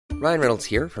Ryan Reynolds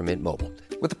here from Mint Mobile.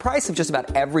 With the price of just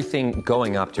about everything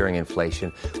going up during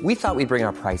inflation, we thought we'd bring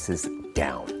our prices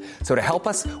down. So to help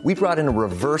us, we brought in a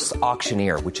reverse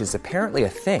auctioneer, which is apparently a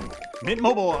thing. Mint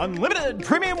Mobile Unlimited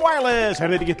Premium Wireless. How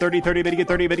to get 30, 30, bit to get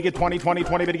 30, bit to get 20, 20,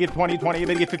 20, bit to get 20, 20,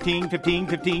 bit to get 15, 15,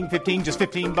 15, 15, just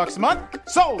 $15 a month?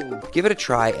 Sold! Give it a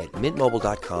try at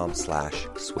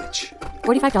mintmobile.com/switch.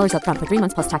 $45 up front for 3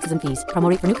 months plus taxes and fees. Promo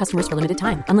rate for new customers for limited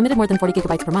time. Unlimited more than 40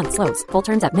 gigabytes per month. Slows full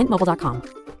terms at mintmobile.com.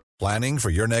 Planning for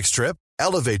your next trip?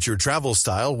 Elevate your travel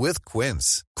style with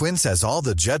Quince. Quince has all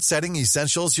the jet-setting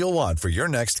essentials you'll want for your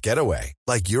next getaway,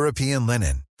 like European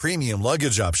linen, premium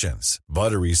luggage options,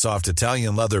 buttery soft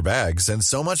Italian leather bags, and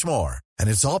so much more. And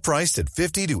it's all priced at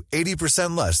 50 to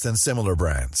 80% less than similar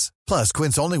brands. Plus,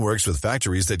 Quince only works with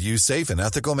factories that use safe and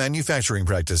ethical manufacturing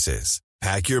practices.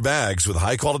 Pack your bags with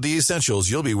high-quality essentials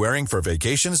you'll be wearing for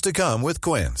vacations to come with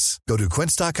Quince. Go to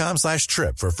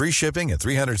quince.com/trip for free shipping and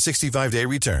 365-day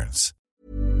returns.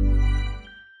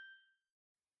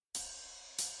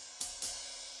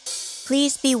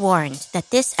 Please be warned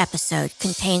that this episode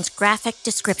contains graphic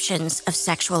descriptions of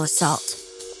sexual assault.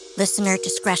 Listener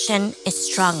discretion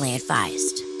is strongly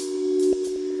advised.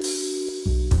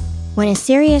 When a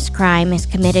serious crime is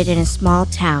committed in a small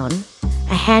town,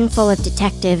 a handful of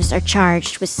detectives are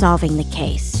charged with solving the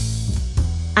case.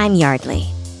 I'm Yardley,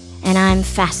 and I'm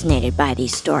fascinated by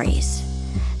these stories.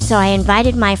 So I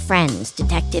invited my friends,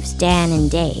 Detectives Dan and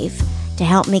Dave, to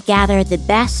help me gather the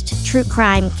best true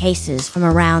crime cases from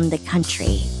around the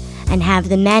country and have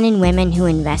the men and women who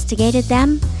investigated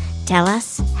them tell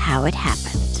us how it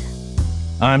happened.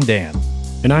 I'm Dan.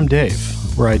 And I'm Dave.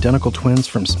 We're identical twins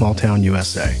from small town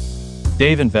USA.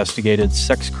 Dave investigated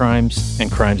sex crimes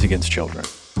and crimes against children.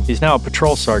 He's now a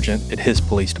patrol sergeant at his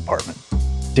police department.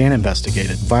 Dan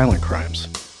investigated violent crimes.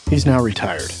 He's now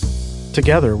retired.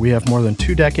 Together, we have more than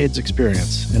 2 decades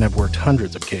experience and have worked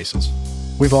hundreds of cases.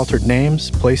 We've altered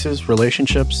names, places,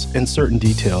 relationships, and certain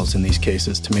details in these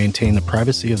cases to maintain the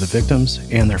privacy of the victims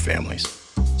and their families.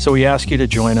 So we ask you to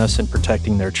join us in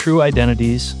protecting their true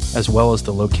identities as well as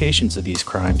the locations of these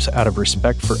crimes out of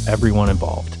respect for everyone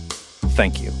involved.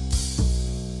 Thank you.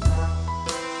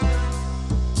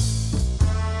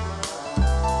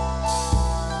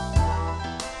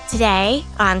 Today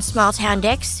on Small Town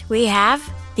Dicks, we have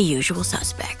the usual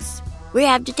suspects. We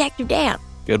have Detective Dan.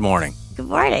 Good morning. Good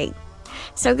morning.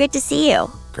 So good to see you.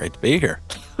 Great to be here.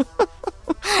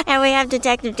 And we have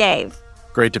Detective Dave.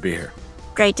 Great to be here.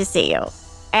 Great to see you.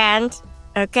 And,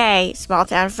 okay, small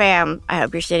town fam, I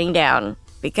hope you're sitting down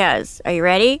because, are you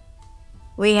ready?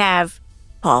 We have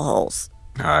Paul Holes.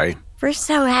 Hi. We're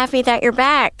so happy that you're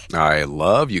back. I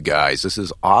love you guys. This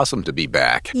is awesome to be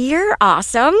back. You're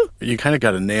awesome. You kind of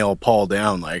got to nail Paul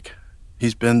down, like,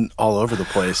 he's been all over the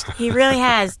place. He really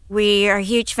has. We are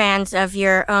huge fans of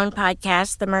your own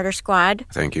podcast, The Murder Squad.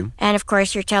 Thank you. And, of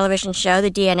course, your television show,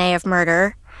 The DNA of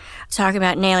Murder. Talking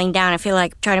about nailing down, I feel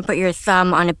like trying to put your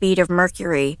thumb on a bead of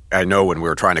mercury. I know when we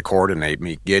were trying to coordinate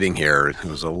me getting here, it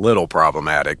was a little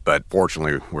problematic, but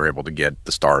fortunately we were able to get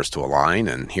the stars to align,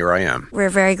 and here I am. We're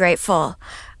very grateful.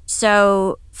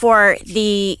 So for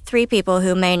the 3 people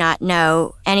who may not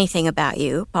know anything about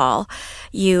you, Paul,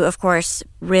 you, of course,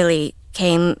 really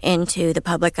came into the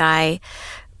public eye.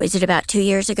 Was it about 2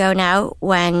 years ago now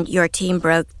when your team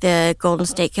broke the Golden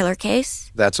State Killer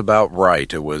case? That's about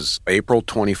right. It was April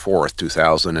 24th,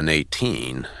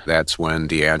 2018. That's when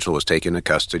DeAngelo was taken into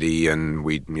custody and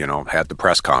we, had the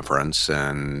press conference,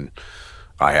 and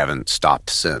I haven't stopped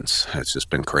since. It's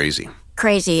just been crazy.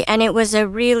 Crazy. And it was a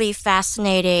really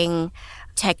fascinating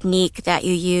technique that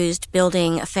you used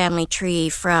building a family tree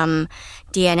from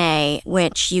DNA,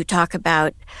 which you talk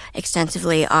about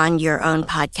extensively on your own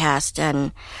podcast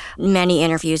and many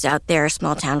interviews out there.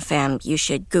 Small Town Fam, you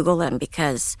should Google them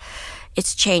because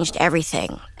it's changed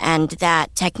everything. And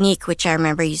that technique, which I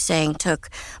remember you saying took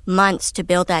months to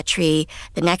build that tree,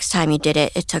 the next time you did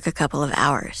it, it took a couple of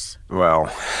hours. Well,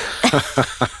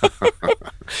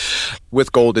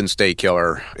 with Golden State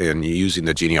Killer and using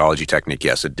the genealogy technique,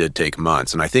 yes, it did take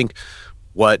months. And I think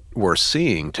what we're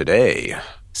seeing today,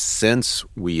 since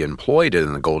we employed it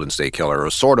in the Golden State Killer,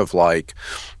 was sort of like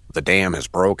the dam has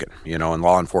broken, and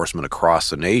law enforcement across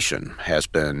the nation has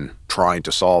been trying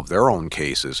to solve their own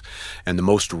cases. And the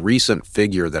most recent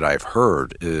figure that I've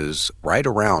heard is right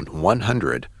around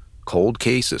 100 cold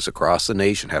cases across the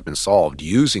nation have been solved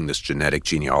using this genetic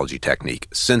genealogy technique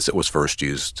since it was first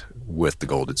used with the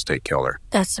Golden State Killer.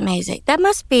 That's amazing. That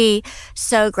must be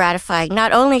so gratifying,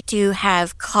 not only to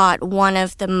have caught one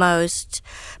of the most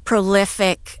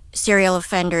prolific serial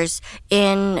offenders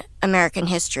in American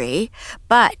history,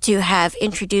 but to have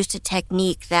introduced a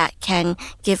technique that can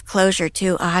give closure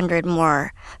to 100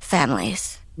 more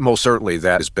families. Most certainly,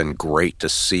 that has been great to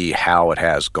see how it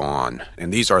has gone.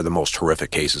 And these are the most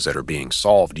horrific cases that are being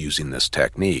solved using this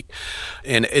technique.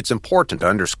 And it's important to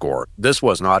underscore, this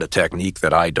was not a technique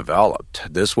that I developed.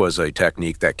 This was a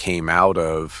technique that came out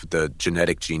of the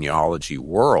genetic genealogy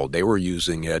world. They were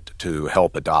using it to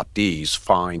help adoptees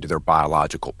find their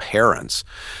biological parents.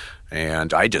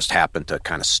 And I just happened to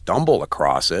kind of stumble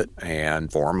across it and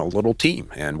form a little team.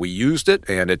 And we used it,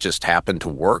 and it just happened to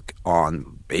work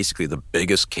on basically the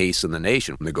biggest case in the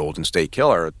nation, the Golden State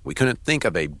Killer. We couldn't think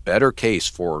of a better case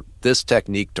for this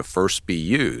technique to first be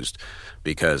used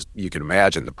because you can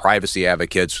imagine the privacy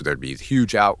advocates, there'd be a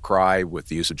huge outcry with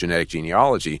the use of genetic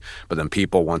genealogy. But then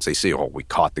people, once they see, oh, we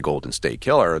caught the Golden State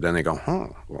Killer, then they go,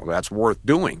 well, that's worth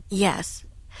doing. Yes.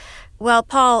 Well,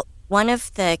 Paul, one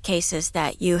of the cases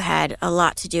that you had a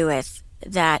lot to do with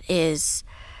that is,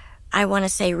 I want to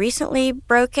say recently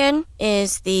broken,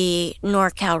 is the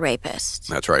NorCal rapist.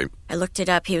 That's right. I looked it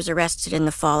up. He was arrested in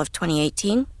the fall of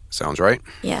 2018. Sounds right.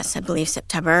 Yes, I believe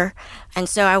September. And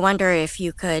so I wonder if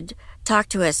you could talk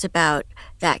to us about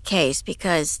that case,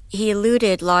 because he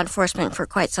eluded law enforcement for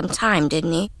quite some time,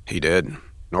 didn't he? He did.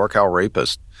 NorCal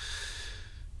rapist.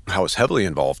 I was heavily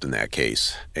involved in that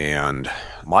case, and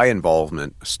my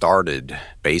involvement started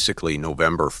basically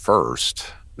November 1st,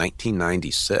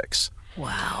 1996.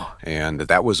 Wow. And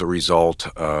that was a result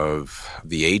of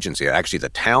the agency. Actually, the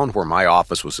town where my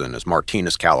office was in is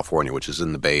Martinez, California, which is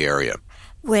in the Bay Area.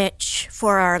 Which,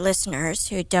 for our listeners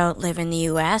who don't live in the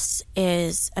U.S.,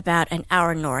 is about an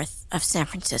hour north of San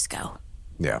Francisco.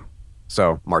 Yeah.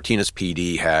 So Martinez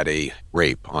PD had a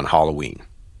rape on Halloween.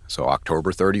 So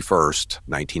October 31st,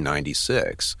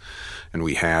 1996. And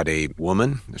we had a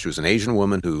woman, she was an Asian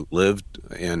woman who lived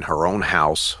in her own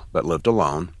house but lived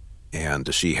alone.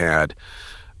 And she had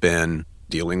been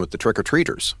dealing with the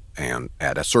trick-or-treaters. And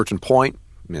at a certain point,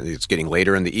 it's getting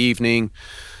later in the evening,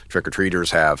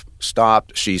 trick-or-treaters have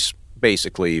stopped. She's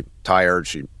basically tired.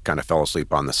 She kind of fell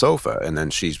asleep on the sofa. And then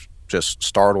she's just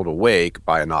startled awake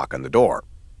by a knock on the door.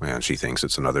 And she thinks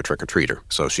it's another trick-or-treater.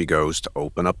 So she goes to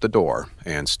open up the door,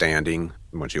 and standing,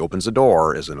 when she opens the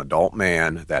door, is an adult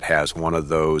man that has one of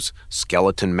those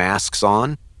skeleton masks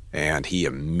on, and he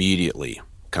immediately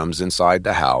comes inside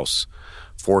the house,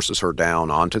 forces her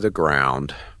down onto the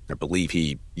ground. I believe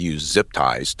he used zip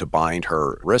ties to bind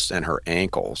her wrists and her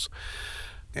ankles,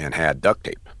 and had duct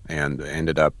tape, and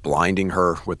ended up blinding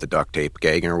her with the duct tape,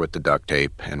 gagging her with the duct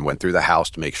tape, and went through the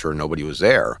house to make sure nobody was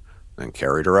there, then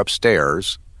carried her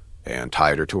upstairs, and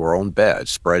tied her to her own bed,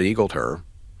 spread-eagled her,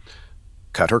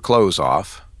 cut her clothes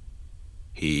off.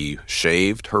 He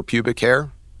shaved her pubic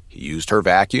hair. He used her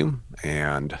vacuum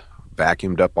and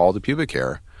vacuumed up all the pubic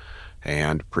hair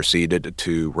and proceeded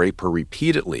to rape her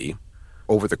repeatedly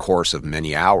over the course of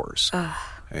many hours.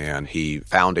 And he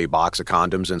found a box of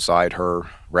condoms inside her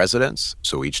residence.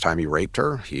 So each time he raped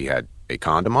her, he had a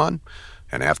condom on.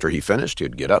 And after he finished,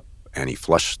 he'd get up and he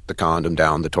flushed the condom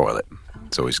down the toilet.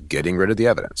 So he's getting rid of the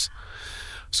evidence.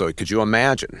 So could you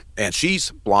imagine? And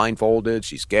she's blindfolded,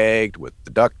 she's gagged with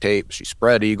the duct tape, she's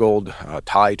spread-eagled,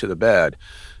 tied to the bed.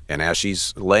 And as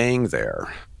she's laying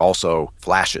there, also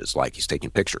flashes like he's taking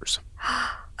pictures.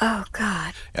 Oh,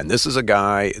 God. And this is a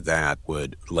guy that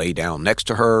would lay down next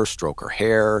to her, stroke her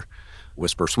hair,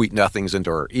 whisper sweet nothings into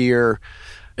her ear.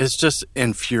 It's just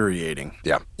infuriating.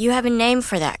 Yeah. You have a name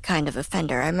for that kind of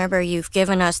offender. I remember you've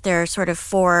given us their sort of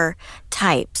 4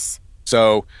 types.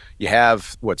 So you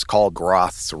have what's called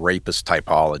Groth's rapist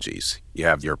typologies. You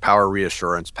have your power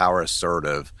reassurance, power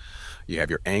assertive. You have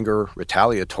your anger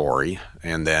retaliatory,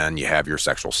 and then you have your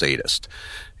sexual sadist.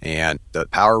 And the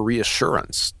power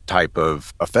reassurance type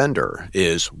of offender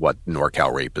is what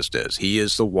NorCal rapist is. He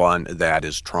is the one that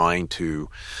is trying to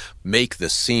make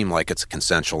this seem like it's a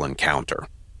consensual encounter.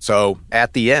 So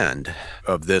at the end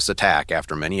of this attack,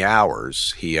 after many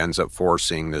hours, he ends up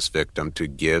forcing this victim to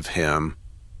give him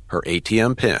her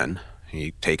ATM pin.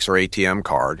 He takes her ATM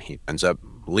card. He ends up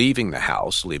leaving the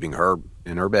house, leaving her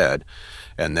in her bed,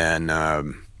 and then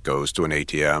goes to an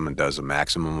ATM and does a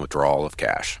maximum withdrawal of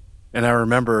cash. And I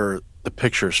remember the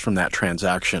pictures from that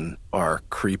transaction are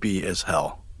creepy as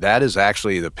hell. That is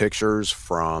actually the pictures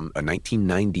from a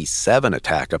 1997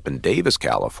 attack up in Davis,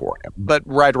 California, but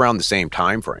right around the same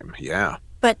time frame, yeah.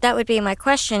 But that would be my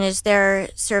question. Is there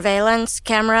surveillance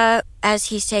camera as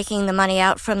he's taking the money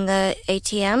out from the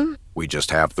ATM? We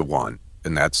just have the one,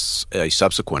 and that's a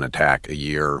subsequent attack a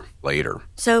year later.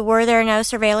 So were there no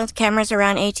surveillance cameras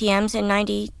around ATMs in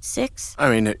 96? I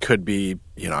mean, it could be,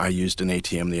 I used an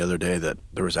ATM the other day that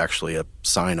there was actually a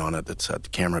sign on it that said the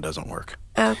camera doesn't work.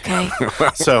 Okay.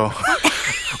 So,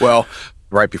 well,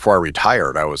 right before I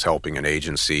retired, I was helping an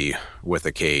agency with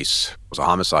a case. It was a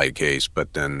homicide case,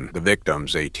 but then the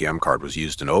victim's ATM card was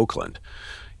used in Oakland.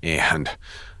 And,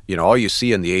 all you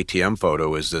see in the ATM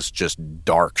photo is this just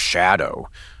dark shadow.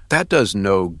 That does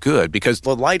no good because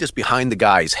the light is behind the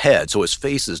guy's head, so his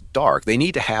face is dark. They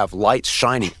need to have lights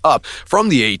shining up from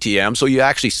the ATM so you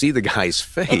actually see the guy's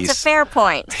face. It's a fair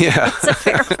point. Yeah. It's a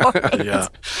fair point. Yeah.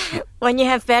 When you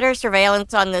have better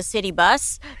surveillance on the city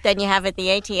bus than you have at the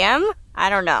ATM, I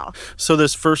don't know. So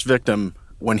this first victim,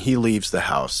 when he leaves the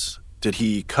house, did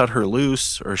he cut her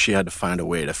loose or she had to find a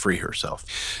way to free herself?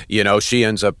 She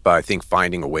ends up, I think,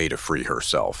 finding a way to free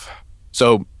herself.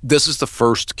 So this is the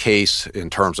first case in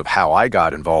terms of how I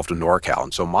got involved in NorCal.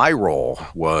 And so my role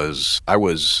was I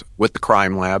was with the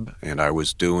crime lab and I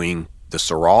was doing the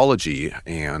serology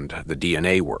and the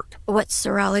DNA work. What's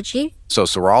serology? So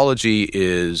serology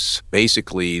is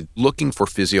basically looking for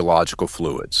physiological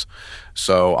fluids.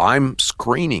 So I'm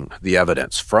screening the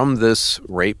evidence from this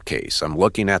rape case. I'm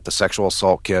looking at the sexual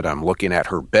assault kit. I'm looking at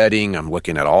her bedding. I'm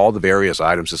looking at all the various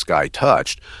items this guy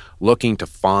touched, looking to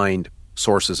find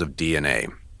sources of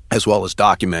DNA, as well as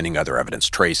documenting other evidence,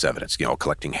 trace evidence,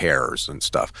 collecting hairs and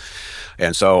stuff.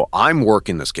 And so I'm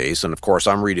working this case, and of course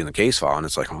I'm reading the case file, and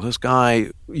it's like, well, this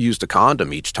guy used a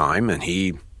condom each time, and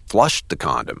he flushed the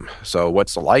condom. So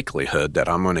what's the likelihood that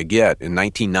I'm going to get in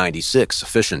 1996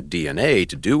 sufficient DNA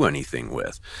to do anything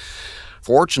with?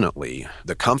 Fortunately,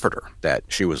 the comforter that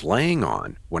she was laying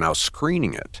on, when I was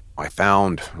screening it, I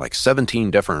found like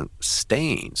 17 different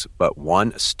stains, but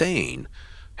one stain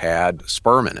had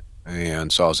sperm in it.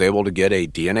 And so I was able to get a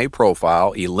DNA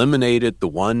profile, eliminated the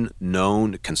one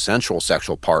known consensual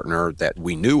sexual partner that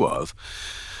we knew of.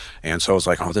 And so I was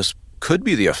like, this could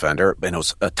be the offender, and it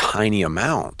was a tiny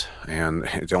amount. And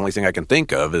the only thing I can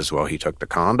think of is, he took the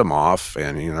condom off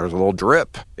and there was a little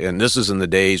drip. And this is in the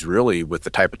days really with the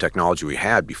type of technology we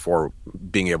had before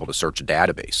being able to search a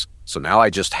database. So now I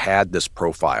just had this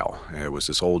profile. It was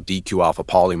this old DQ alpha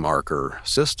polymarker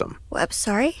system. I'm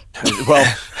sorry?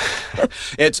 Well,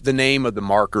 it's the name of the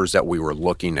markers that we were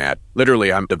looking at.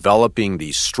 Literally, I'm developing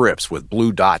these strips with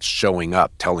blue dots showing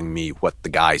up, telling me what the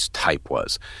guy's type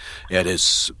was. It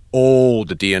is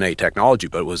old DNA technology,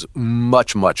 but it was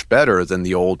much, much better than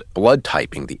the old blood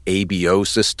typing, the ABO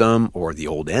system or the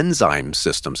old enzyme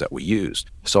systems that we used.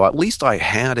 So at least I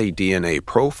had a DNA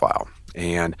profile.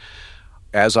 And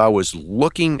as I was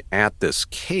looking at this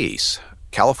case,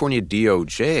 California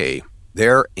DOJ,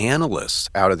 their analysts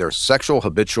out of their sexual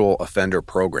habitual offender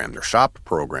program, their SHOP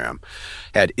program,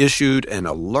 had issued an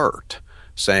alert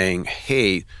saying,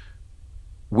 hey,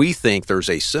 we think there's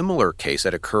a similar case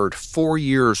that occurred 4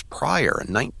 years prior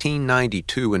in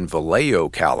 1992 in Vallejo,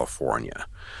 California.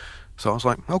 So I was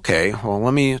like, okay, well,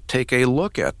 let me take a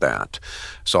look at that.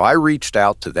 So I reached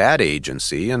out to that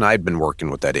agency, and I'd been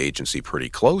working with that agency pretty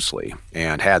closely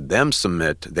and had them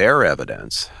submit their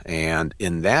evidence. And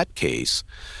in that case,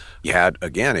 you had,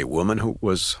 again, a woman who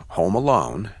was home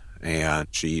alone, and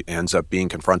she ends up being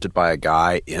confronted by a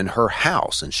guy in her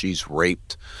house, and she's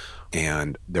raped.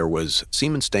 And there was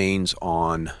semen stains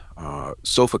on a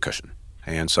sofa cushion.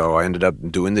 And so I ended up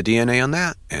doing the DNA on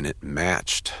that, and it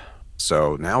matched.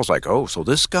 So now it's like, so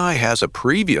this guy has a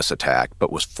previous attack,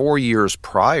 but was 4 years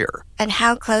prior. And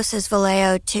how close is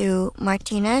Vallejo to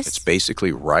Martinez? It's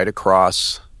basically right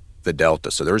across the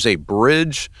Delta. So there's a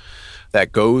bridge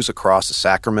that goes across the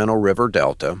Sacramento River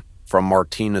Delta from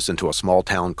Martinez into a small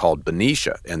town called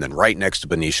Benicia. And then right next to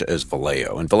Benicia is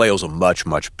Vallejo. And Vallejo's a much,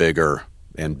 much bigger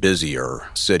and busier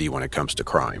city when it comes to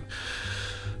crime.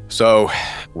 So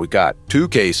we got 2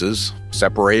 cases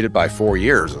separated by 4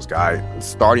 years. This guy is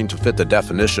starting to fit the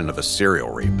definition of a serial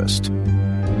rapist.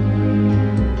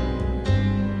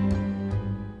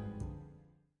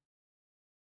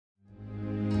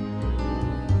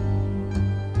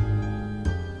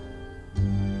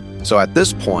 So at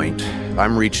this point,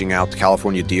 I'm reaching out to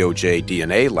California DOJ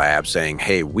DNA lab saying,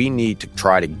 hey, we need to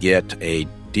try to get a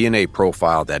DNA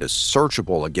profile that is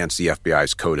searchable against the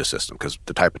FBI's CODIS system, because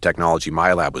the type of technology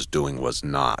my lab was doing was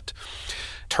not.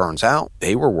 Turns out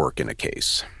they were working a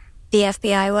case. The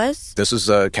FBI was? This is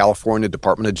the California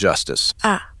Department of Justice.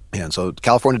 And so the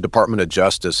California Department of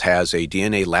Justice has a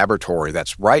DNA laboratory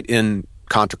that's right in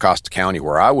Contra Costa County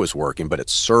where I was working, but it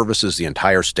services the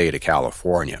entire state of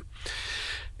California.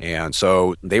 And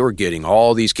so they were getting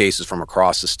all these cases from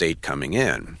across the state coming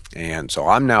in. And so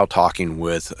I'm now talking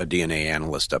with a DNA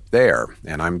analyst up there,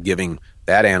 and I'm giving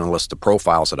that analyst the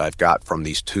profiles that I've got from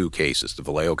these two cases, the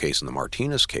Vallejo case and the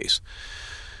Martinez case.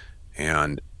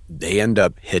 And they end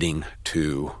up hitting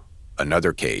to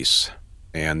another case,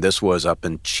 and this was up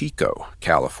in Chico,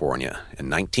 California in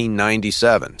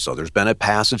 1997. So there's been a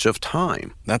passage of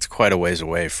time. That's quite a ways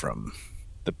away from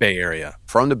the Bay Area.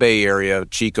 From the Bay Area,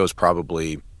 Chico's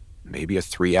probably maybe a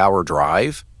 3-hour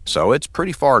drive. So it's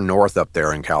pretty far north up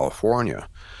there in California.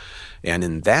 And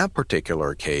in that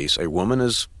particular case, a woman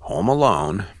is home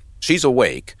alone. She's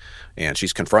awake, and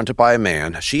she's confronted by a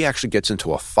man. She actually gets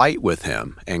into a fight with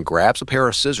him and grabs a pair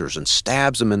of scissors and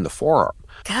stabs him in the forearm.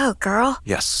 Go, girl.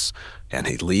 Yes, and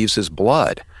he leaves his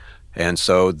blood. And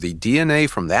so the DNA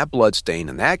from that blood stain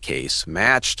in that case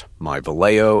matched my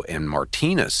Vallejo and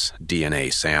Martinez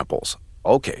DNA samples.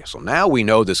 Okay, so now we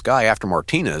know this guy after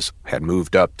Martinez had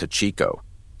moved up to Chico.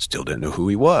 Still didn't know who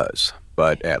he was,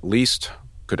 but at least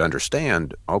could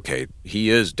understand, okay,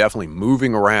 he is definitely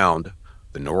moving around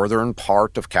the northern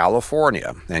part of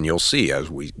California. And you'll see as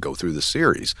we go through the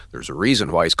series, there's a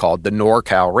reason why he's called the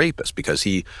NorCal Rapist, because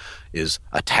he is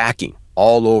attacking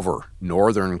all over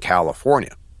Northern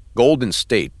California. Golden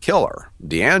State Killer,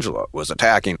 DeAngelo, was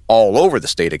attacking all over the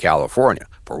state of California.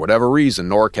 For whatever reason,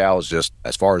 NorCal is just,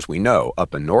 as far as we know,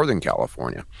 up in Northern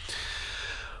California.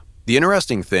 The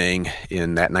interesting thing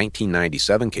in that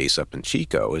 1997 case up in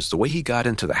Chico is the way he got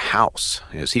into the house,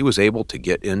 is he was able to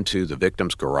get into the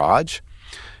victim's garage,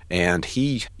 and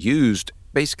he used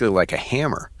basically like a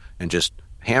hammer and just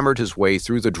hammered his way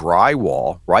through the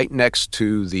drywall right next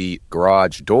to the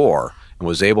garage door, and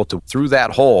was able to, through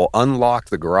that hole, unlock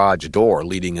the garage door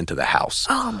leading into the house.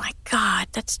 Oh my God,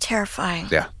 that's terrifying.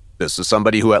 Yeah. This is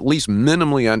somebody who at least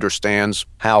minimally understands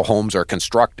how homes are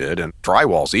constructed, and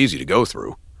drywall's easy to go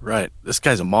through. Right. This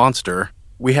guy's a monster.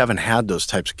 We haven't had those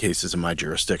types of cases in my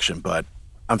jurisdiction, but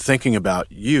I'm thinking about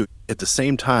you. At the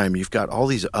same time, you've got all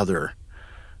these other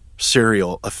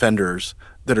serial offenders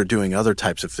that are doing other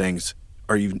types of things.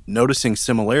 Are you noticing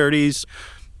similarities?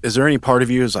 Is there any part of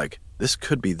you is like, this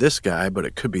could be this guy, but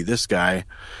it could be this guy?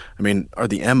 I mean, are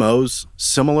the MOs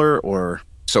similar or...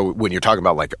 So when you're talking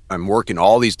about, like, I'm working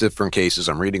all these different cases,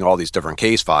 I'm reading all these different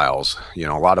case files, you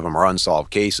know, a lot of them are unsolved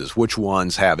cases. Which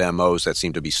ones have MOs that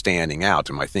seem to be standing out?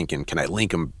 Am I thinking, can I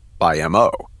link them by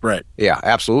MO? Right. Yeah,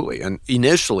 absolutely. And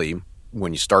initially,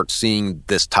 when you start seeing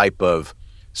this type of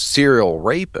serial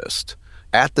rapist,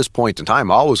 at this point in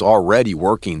time, I was already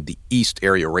working the East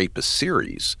Area Rapist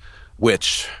series,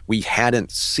 which we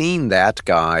hadn't seen that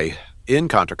guy in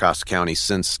Contra Costa County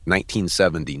since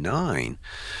 1979.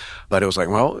 But it was like,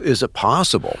 well, is it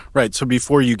possible? Right. So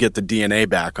before you get the DNA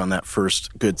back on that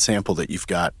first good sample that you've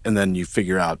got, and then you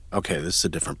figure out, okay, this is a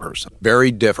different person.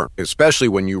 Very different, especially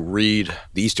when you read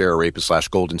the East Area Rapist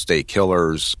 / Golden State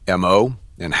Killer's MO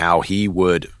and how he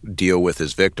would deal with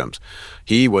his victims.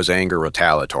 He was anger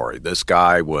retaliatory. This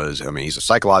guy was, I mean, he's a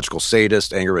psychological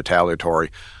sadist, anger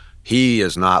retaliatory. He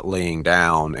is not laying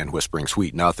down and whispering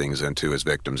sweet nothings into his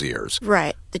victim's ears.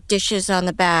 Right. The dishes on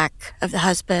the back of the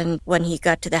husband when he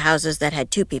got to the houses that had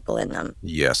 2 people in them.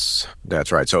 Yes,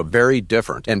 that's right. So very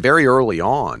different. And very early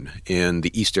on in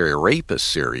the East Area Rapist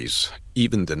series,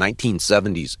 even the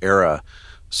 1970s era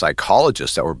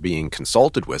psychologists that were being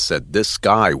consulted with said this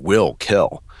guy will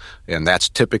kill. And that's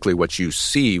typically what you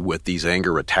see with these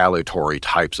anger retaliatory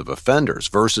types of offenders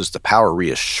versus the power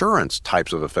reassurance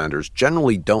types of offenders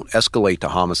generally don't escalate to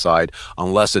homicide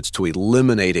unless it's to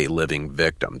eliminate a living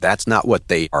victim. That's not what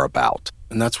they are about.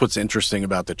 And that's what's interesting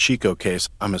about the Chico case.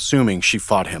 I'm assuming she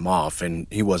fought him off and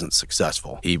he wasn't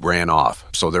successful. He ran off.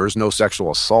 So there is no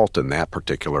sexual assault in that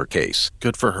particular case.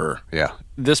 Good for her. Yeah.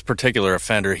 This particular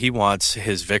offender, he wants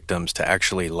his victims to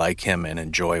actually like him and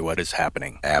enjoy what is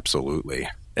happening. Absolutely.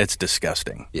 It's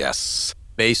disgusting. Yes.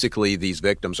 Basically, these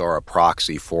victims are a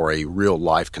proxy for a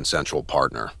real-life consensual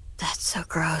partner. That's so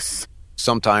gross.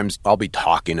 Sometimes I'll be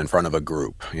talking in front of a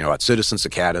group, you know, at citizens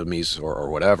academies or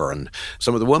whatever, and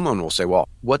some of the women will say, well,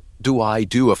 what do I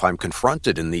do if I'm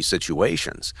confronted in these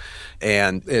situations?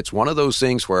 And it's one of those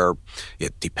things where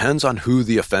it depends on who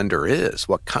the offender is,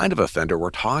 what kind of offender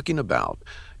we're talking about.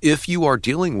 If you are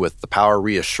dealing with the power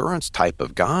reassurance type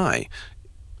of guy,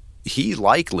 he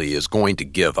likely is going to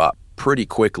give up pretty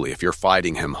quickly if you're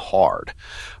fighting him hard.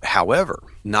 However,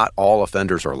 not all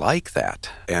offenders are like that.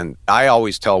 And I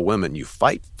always tell women, you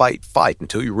fight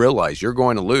until you realize you're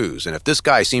going to lose. And if this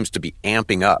guy seems to be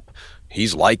amping up,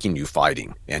 he's liking you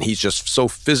fighting, and he's just so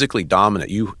physically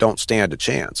dominant, you don't stand a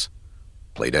chance.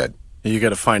 Play dead. You got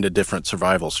to find a different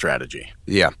survival strategy.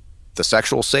 Yeah. the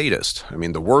sexual sadist. I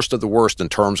mean, the worst of the worst in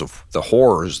terms of the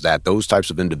horrors that those types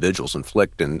of individuals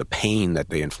inflict and the pain that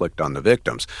they inflict on the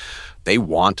victims. They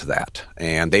want that,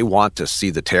 and they want to see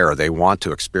the terror. They want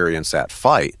to experience that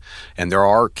fight. And there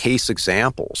are case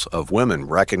examples of women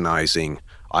recognizing,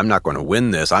 I'm not going to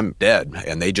win this, I'm dead,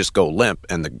 and they just go limp,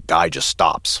 and the guy just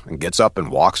stops and gets up and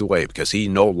walks away because he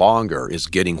no longer is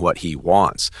getting what he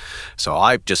wants. So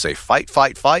I just say fight,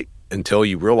 fight, fight, until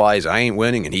you realize I ain't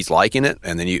winning and he's liking it,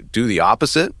 and then you do the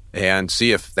opposite and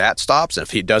see if that stops. And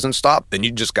if he doesn't stop, then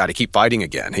you just got to keep fighting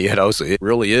again. So it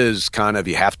really is kind of,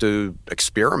 you have to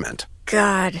experiment.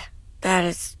 God, that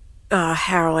is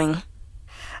harrowing.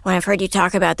 When I've heard you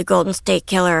talk about the Golden State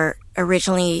Killer,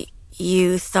 originally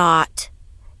you thought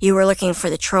you were looking for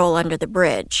the troll under the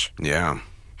bridge. Yeah.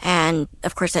 And,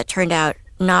 of course, that turned out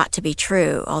not to be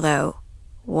true, although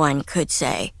one could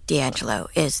say D'Angelo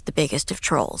is the biggest of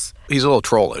trolls. He's a little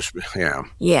trollish, yeah.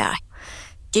 Yeah.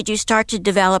 Did you start to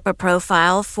develop a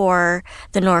profile for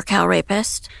the NorCal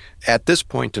rapist? At this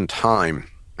point in time,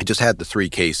 I just had the 3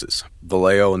 cases.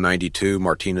 Vallejo in 92,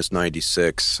 Martinez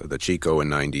 96, the Chico in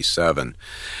 97.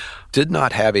 Did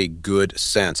not have a good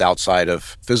sense outside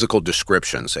of physical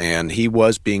descriptions, and he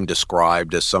was being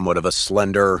described as somewhat of a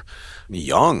slender,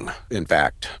 young, in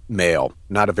fact, male,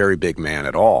 not a very big man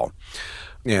at all.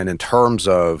 And in terms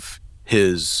of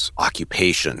his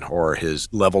occupation or his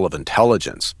level of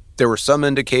intelligence, there were some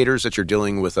indicators that you're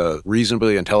dealing with a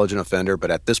reasonably intelligent offender,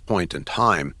 but at this point in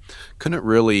time, couldn't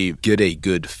really get a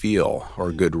good feel or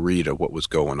a good read of what was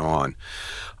going on.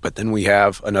 But then we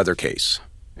have another case,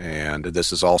 and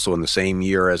this is also in the same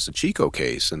year as the Chico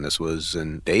case, and this was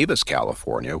in Davis,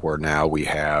 California, where now we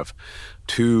have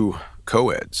 2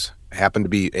 co-eds. Happened to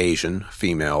be Asian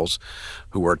females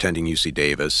who were attending UC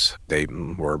Davis. They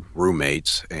were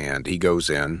roommates, and he goes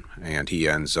in, and he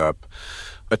ends up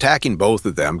attacking both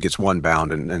of them, gets one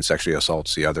bound, and sexually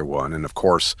assaults the other one. And, of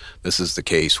course, this is the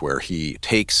case where he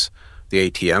takes the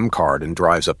ATM card and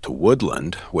drives up to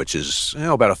Woodland, which is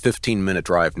about a 15-minute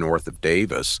drive north of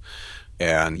Davis,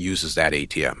 and uses that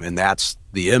ATM. And that's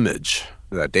the image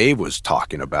that Dave was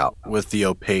talking about. With the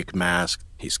opaque mask.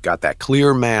 He's got that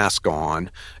clear mask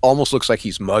on, almost looks like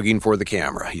he's mugging for the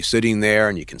camera. He's sitting there,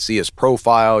 and you can see his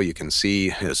profile, you can see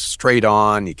his straight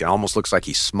on, he almost looks like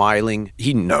he's smiling.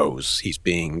 He knows he's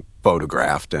being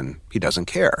photographed, and he doesn't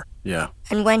care. Yeah.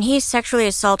 And when he's sexually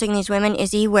assaulting these women,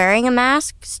 is he wearing a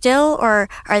mask still, or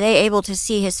are they able to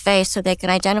see his face so they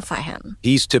can identify him?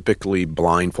 He's typically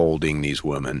blindfolding these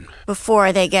women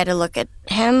before they get a look at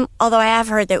him, although I have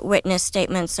heard that witness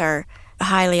statements are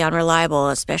highly unreliable,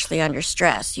 especially under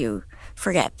stress. You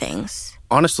forget things.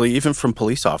 Honestly, even from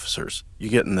police officers, you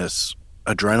get in this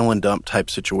adrenaline dump type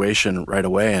situation right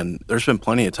away, and there's been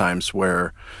plenty of times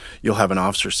where you'll have an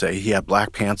officer say he had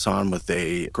black pants on with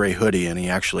a gray hoodie, and he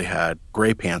actually had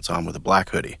gray pants on with a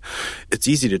black hoodie. It's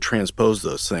easy to transpose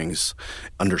those things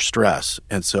under stress,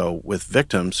 and so with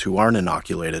victims who aren't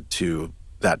inoculated to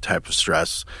that type of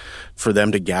stress, for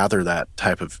them to gather that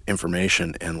type of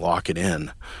information and lock it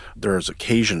in, there's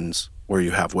occasions where you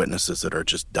have witnesses that are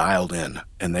just dialed in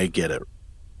and they get it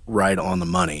right on the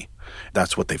money.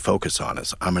 That's what they focus on,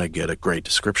 is I'm going to get a great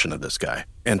description of this guy.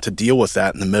 And to deal with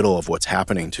that in the middle of what's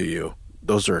happening to you,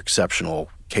 those are exceptional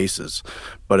cases.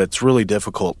 But it's really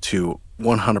difficult to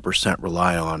 100%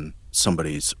 rely on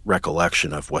somebody's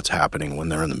recollection of what's happening when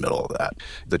they're in the middle of that.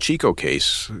 The Chico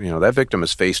case, that victim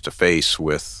is face-to-face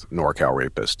with NorCal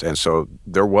rapist. And so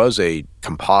there was a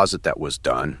composite that was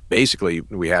done. Basically,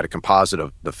 we had a composite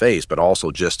of the face, but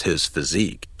also just his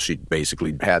physique. She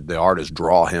basically had the artist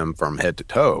draw him from head to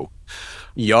toe.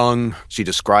 Young, she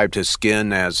described his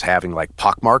skin as having like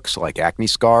pockmarks, like acne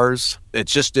scars.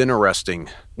 It's just interesting.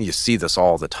 You see this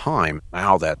all the time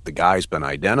now that the guy's been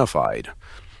identified.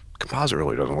 Composite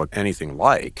really doesn't look anything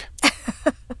like.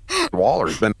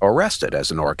 Waller's been arrested as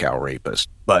a NorCal rapist,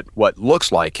 but what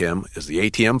looks like him is the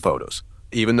ATM photos.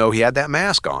 Even though he had that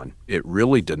mask on, it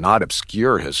really did not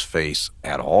obscure his face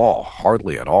at all,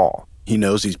 hardly at all. He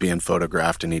knows he's being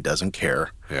photographed and he doesn't care.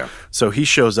 Yeah. So he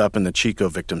shows up in the Chico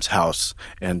victim's house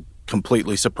and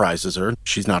completely surprises her.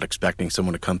 She's not expecting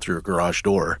someone to come through her garage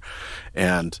door,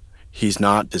 and he's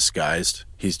not disguised.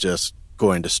 He's just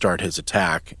going to start his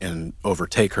attack and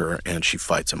overtake her, and she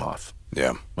fights him off.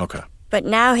 Yeah. Okay. But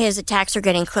now his attacks are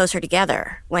getting closer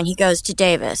together when he goes to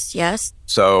Davis, yes?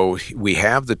 So we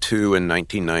have the 2 in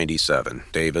 1997,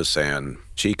 Davis and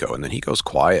Chico, and then he goes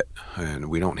quiet, and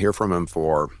we don't hear from him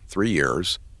for 3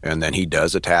 years. And then he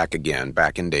does attack again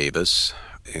back in Davis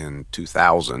in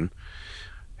 2000,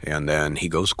 and then he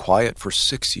goes quiet for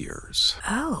 6 years.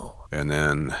 Oh. And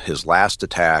then his last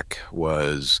attack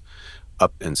was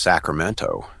up in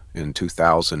Sacramento in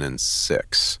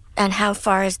 2006. And how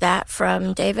far is that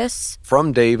from Davis?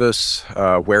 From Davis,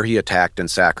 where he attacked in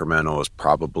Sacramento, is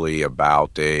probably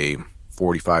about a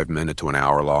 45-minute to an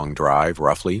hour-long drive,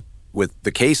 roughly. With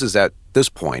the cases at this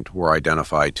point were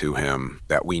identified to him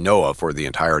that we know of for the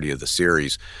entirety of the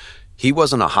series, he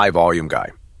wasn't a high-volume guy.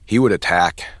 He would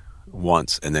attack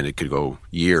once, and then it could go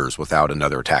years without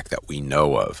another attack that we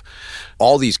know of.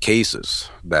 All these cases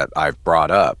that I've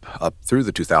brought up through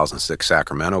the 2006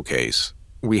 Sacramento case,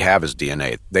 we have his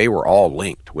DNA. They were all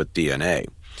linked with DNA.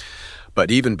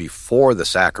 But even before the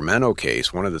Sacramento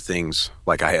case, one of the things,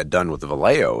 like I had done with the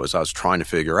Vallejo, is I was trying to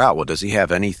figure out, well, does he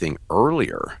have anything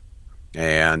earlier?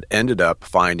 And ended up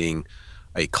finding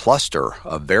a cluster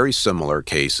of very similar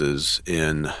cases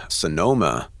in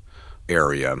Sonoma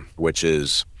area, which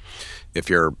is, if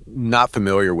you're not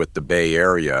familiar with the Bay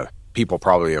Area, people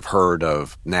probably have heard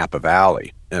of Napa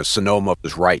Valley. And Sonoma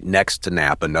is right next to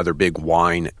Napa, another big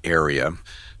wine area.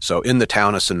 So in the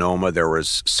town of Sonoma, there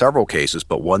was several cases,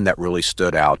 but one that really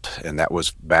stood out, and that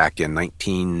was back in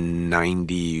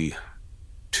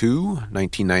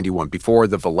 1991, before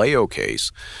the Vallejo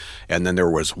case. And then there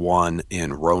was one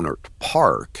in Rohnert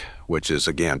Park, which is,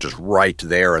 again, just right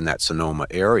there in that Sonoma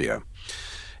area.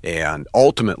 And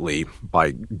ultimately,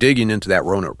 by digging into that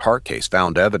Rohnert Park case,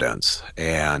 found evidence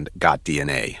and got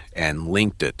DNA and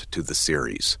linked it to the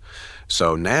series.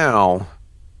 So now,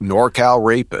 NorCal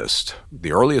Rapist,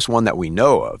 the earliest one that we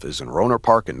know of, is in Rohnert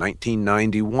Park in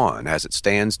 1991, as it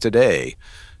stands today,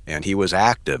 and he was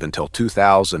active until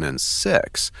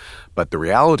 2006. But the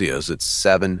reality is it's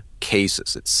 7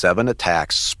 cases. It's 7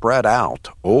 attacks spread out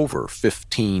over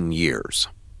 15 years.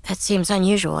 That seems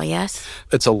unusual, yes?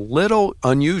 It's a little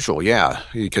unusual, yeah,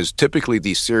 because typically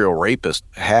these serial rapists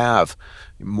have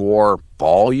more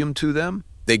volume to them.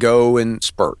 They go in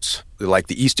spurts. Like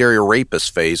the East Area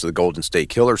Rapist phase of the Golden State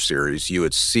Killer series, you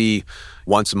would see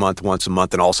once a month,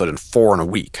 and all of a sudden 4 in a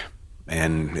week.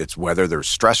 And it's whether there's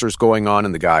stressors going on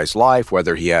in the guy's life,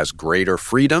 whether he has greater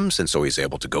freedoms, and so he's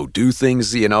able to go do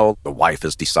things, the wife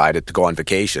has decided to go on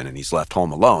vacation and he's left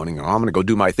home alone, and I'm going to go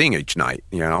do my thing each night,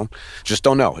 Just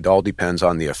don't know. It all depends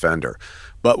on the offender.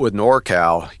 But with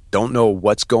NorCal, don't know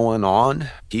what's going on.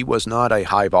 He was not a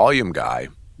high-volume guy,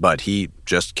 but he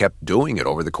just kept doing it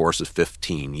over the course of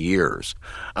 15 years.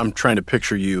 I'm trying to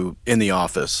picture you in the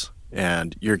office,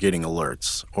 and you're getting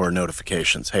alerts or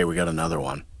notifications. Hey, we got another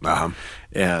one.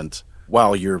 And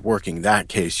while you're working that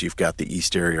case, you've got the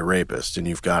East Area Rapist, and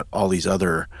you've got all these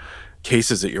other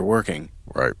cases that you're working.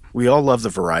 Right. We all love the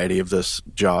variety of this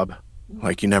job.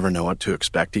 Like, you never know what to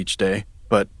expect each day.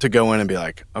 But to go in and be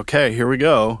like, okay, here we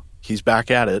go. He's back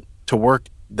at it. To work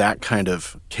that kind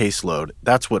of caseload,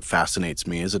 that's what fascinates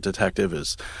me as a detective,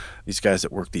 is these guys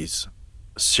that work these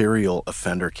serial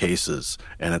offender cases,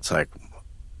 and it's like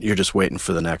you're just waiting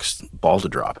for the next ball to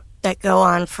drop. That go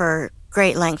on for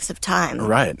great lengths of time.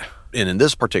 Right. And in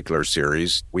this particular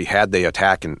series, we had the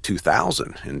attack in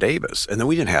 2000 in Davis, and then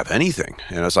we didn't have anything.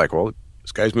 And it's like, well,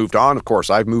 this guy's moved on. Of course,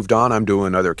 I've moved on. I'm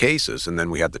doing other cases. And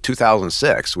then we had the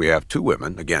 2006. We have 2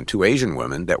 women, again, 2 Asian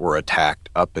women that were attacked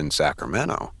up in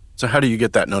Sacramento. So how do you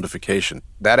get that notification?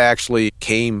 That actually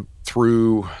came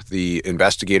through the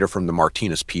investigator from the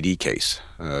Martinez PD case,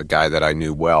 a guy that I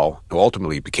knew well, who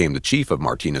ultimately became the chief of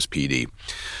Martinez PD.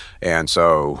 And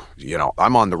so,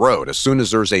 I'm on the road. As soon as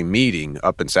there's a meeting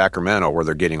up in Sacramento where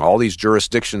they're getting all these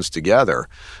jurisdictions together,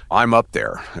 I'm up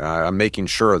there. I'm making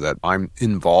sure that I'm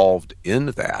involved in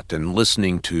that and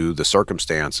listening to the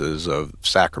circumstances of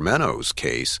Sacramento's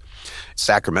case.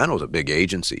 Sacramento's a big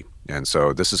agency. And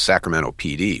so this is Sacramento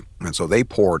PD. And so they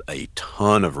poured a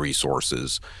ton of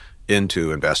resources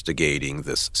into investigating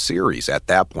this series at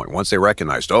that point. Once they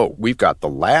recognized, we've got the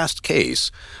last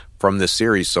case from this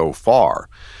series so far.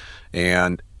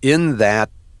 And in that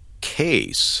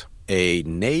case, a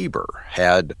neighbor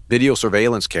had video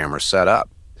surveillance cameras set up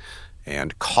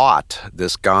and caught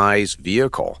this guy's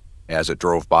vehicle as it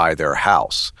drove by their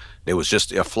house. It was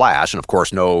just a flash, and of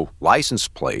course no license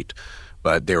plate,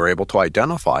 but they were able to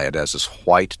identify it as this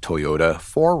white Toyota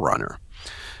 4Runner.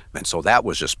 And so that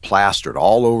was just plastered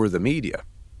all over the media.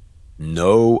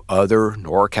 No other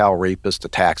NorCal Rapist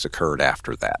attacks occurred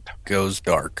after that. Goes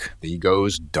dark. He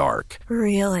goes dark.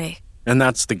 Really? And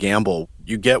that's the gamble.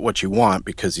 You get what you want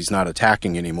because he's not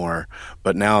attacking anymore,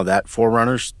 but now that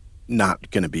 4Runner's not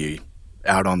going to be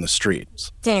out on the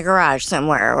streets. It's in a garage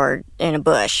somewhere or in a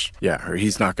bush. Yeah, or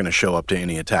he's not going to show up to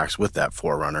any attacks with that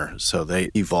 4Runner, so they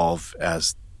evolve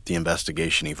as the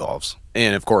investigation evolves.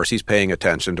 And of course, he's paying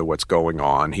attention to what's going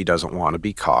on. He doesn't want to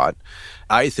be caught.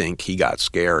 I think he got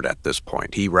scared at this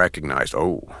point. He recognized,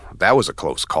 that was a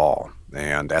close call.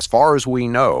 And as far as we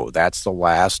know, that's the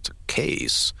last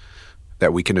case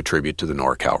that we can attribute to the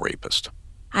NorCal rapist.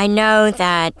 I know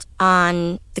that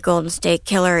on the Golden State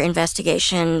Killer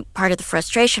investigation, part of the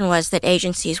frustration was that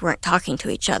agencies weren't talking to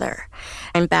each other.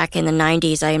 And back in the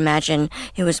 90s, I imagine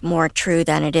it was more true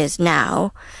than it is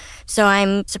now. So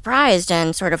I'm surprised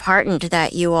and sort of heartened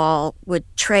that you all would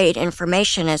trade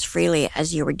information as freely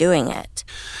as you were doing it.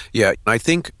 Yeah, I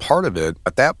think part of it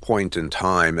at that point in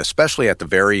time, especially at the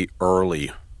very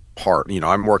early part,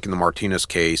 I'm working the Martinez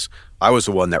case. I was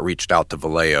the one that reached out to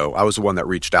Vallejo. I was the one that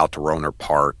reached out to Rohnert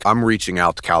Park. I'm reaching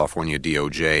out to California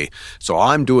DOJ. So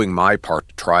I'm doing my part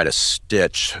to try to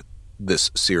stitch this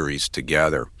series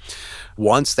together.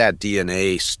 Once that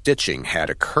DNA stitching had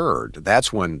occurred,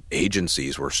 that's when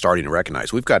agencies were starting to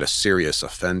recognize we've got a serious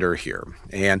offender here.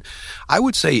 And I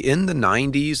would say in the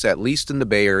 90s, at least in the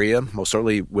Bay Area, most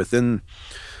certainly within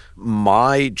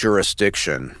my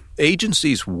jurisdiction,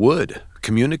 agencies would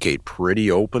communicate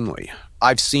pretty openly.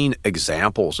 I've seen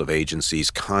examples of agencies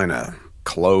kind of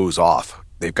close off.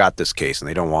 They've got this case and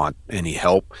they don't want any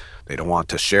help. They don't want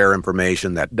to share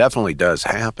information. That definitely does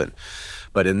happen.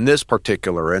 But in this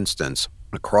particular instance,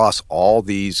 across all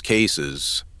these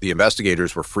cases, the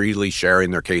investigators were freely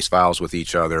sharing their case files with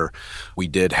each other. We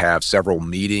did have several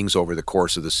meetings over the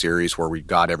course of the series where we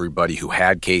got everybody who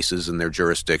had cases in their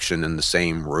jurisdiction in the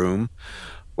same room.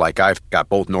 Like I've got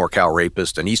both NorCal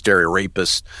rapist and East Area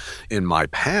rapist in my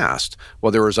past.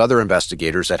 Well, there was other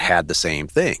investigators that had the same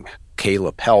thing.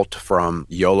 Caleb Pelt from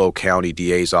Yolo County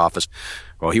DA's office.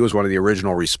 Well, he was one of the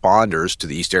original responders to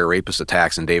the East Area rapist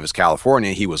attacks in Davis,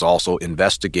 California. He was also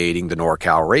investigating the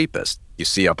NorCal rapist. You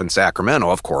see up in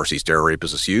Sacramento, of course, East Area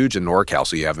rapist is huge in NorCal,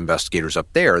 so you have investigators up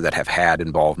there that have had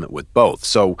involvement with both.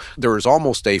 So there is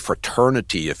almost a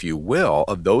fraternity, if you will,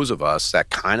 of those of us that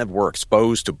kind of were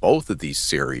exposed to both of these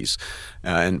series,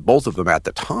 and both of them at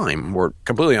the time were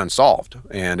completely unsolved,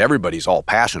 and everybody's all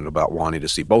passionate about wanting to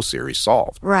see both series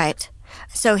solved. Right.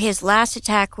 So his last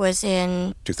attack was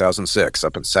in 2006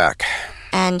 up in Sac.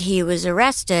 And he was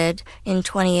arrested in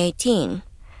 2018.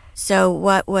 So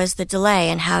what was the delay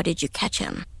and how did you catch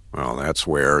him? Well, that's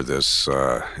where this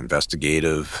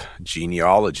investigative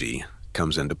genealogy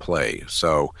comes into play.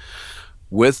 So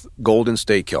with Golden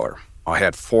State Killer, I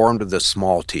had formed this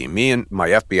small team. Me and my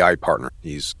FBI partner,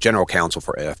 he's general counsel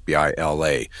for FBI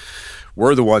LA,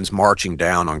 we're the ones marching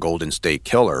down on Golden State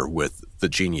Killer with the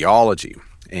genealogy.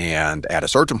 And at a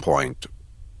certain point,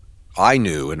 I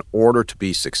knew in order to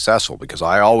be successful, because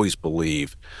I always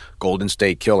believed Golden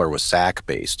State Killer was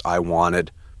SAC-based, I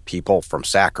wanted people from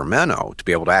Sacramento to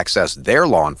be able to access their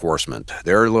law enforcement,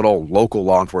 their little local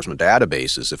law enforcement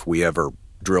databases if we ever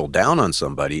drilled down on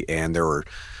somebody. And there were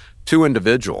two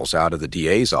individuals out of the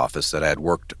DA's office that I had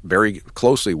worked very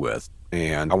closely with,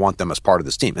 and I want them as part of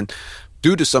this team. And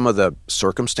due to some of the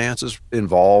circumstances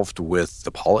involved with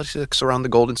the politics around the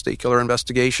Golden State Killer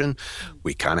investigation,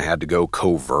 we kind of had to go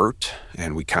covert,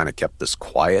 and we kind of kept this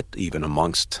quiet even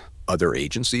amongst other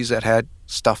agencies that had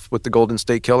stuff with the Golden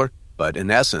State Killer. But in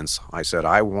essence, I said,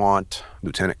 I want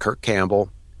Lieutenant Kirk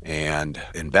Campbell and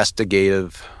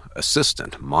investigative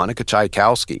assistant Monica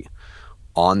Tchaikovsky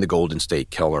on the Golden State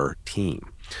Killer team.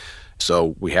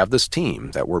 So we have this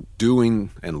team that we're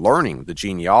doing and learning the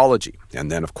genealogy.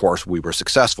 And then, of course, we were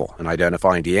successful in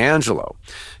identifying D'Angelo.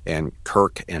 And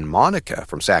Kirk and Monica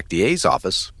from SAC DA's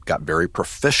office got very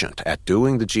proficient at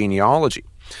doing the genealogy.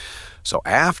 So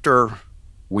after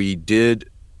we did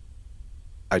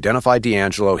identify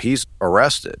D'Angelo, he's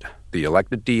arrested. The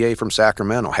elected DA from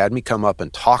Sacramento had me come up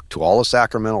and talk to all of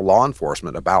Sacramento law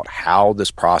enforcement about how this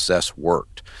process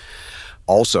worked.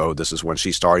 Also, this is when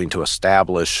she's starting to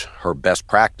establish her best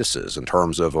practices in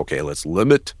terms of, okay, let's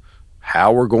limit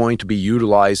how we're going to be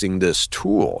utilizing this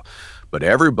tool. But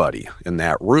everybody in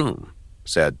that room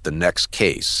said the next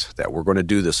case that we're going to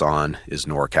do this on is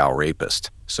NorCal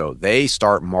rapist. So they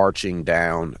start marching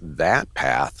down that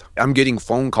path. I'm getting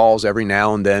phone calls every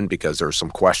now and then because there's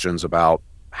some questions about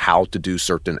how to do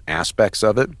certain aspects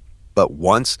of it. But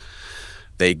once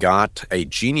they got a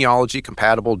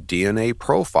genealogy-compatible DNA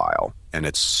profile, and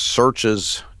it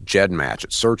searches GEDmatch,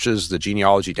 it searches the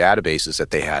genealogy databases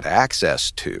that they had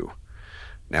access to.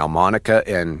 Now, Monica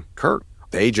and Kirk,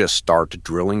 they just start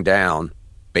drilling down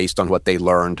based on what they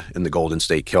learned in the Golden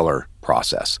State Killer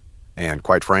process. And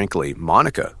quite frankly,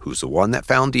 Monica, who's the one that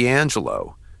found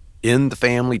D'Angelo in the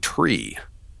family tree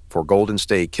for Golden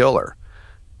State Killer,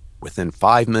 within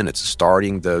 5 minutes of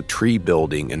starting the tree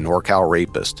building in NorCal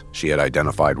rapist, she had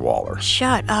identified Waller.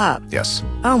 Shut up. Yes.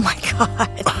 Oh my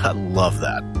God. I love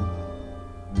that.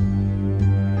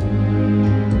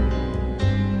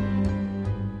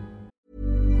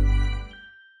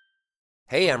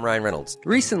 Hey, I'm Ryan Reynolds.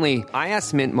 Recently, I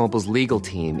asked Mint Mobile's legal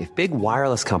team if big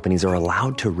wireless companies are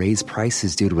allowed to raise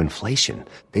prices due to inflation.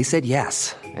 They said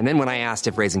yes. And then when I asked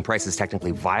if raising prices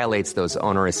technically violates those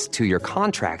onerous 2-year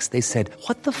contracts, they said,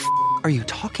 "What the f*** are you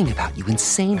talking about, you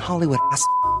insane Hollywood ass?"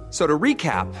 So to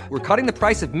recap, we're cutting the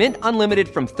price of Mint Unlimited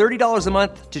from $30 a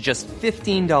month to just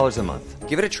 $15 a month.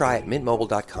 Give it a try at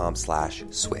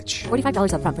mintmobile.com/switch.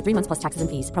 $45 up front for 3 months plus taxes and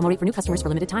fees. Promo rate for new customers for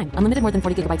limited time. Unlimited more than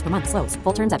 40 gigabytes per month. Slows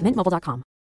full terms at mintmobile.com.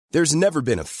 There's never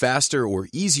been a faster or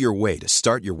easier way to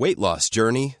start your weight loss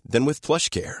journey than with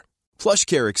PlushCare.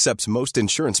 PlushCare accepts most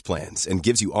insurance plans and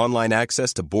gives you online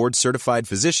access to board-certified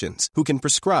physicians who can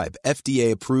prescribe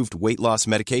FDA-approved weight loss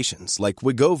medications like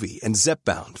Wegovy and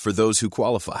Zepbound for those who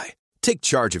qualify. Take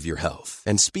charge of your health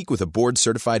and speak with a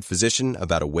board-certified physician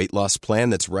about a weight loss plan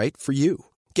that's right for you.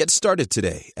 Get started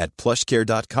today at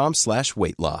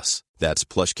plushcare.com/weight loss. That's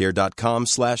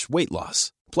plushcare.com/weight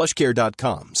loss.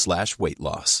 plushcare.com/weight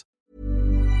loss.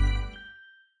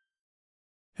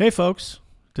 Hey folks,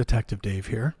 Detective Dave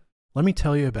here. Let me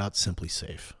tell you about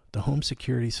SimpliSafe, the home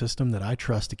security system that I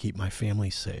trust to keep my family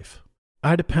safe.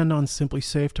 I depend on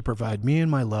SimpliSafe to provide me and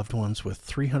my loved ones with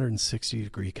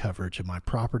 360-degree coverage of my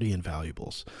property and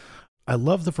valuables. I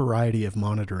love the variety of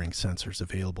monitoring sensors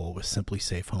available with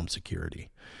SimpliSafe Home Security.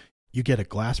 You get a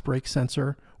glass break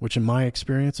sensor, which in my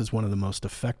experience is one of the most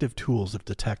effective tools of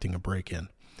detecting a break-in.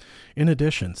 In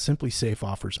addition, SimpliSafe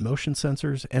offers motion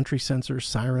sensors, entry sensors,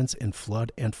 sirens, and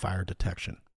flood and fire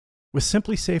detection. With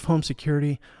SimpliSafe Home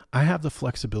Security, I have the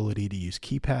flexibility to use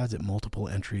keypads at multiple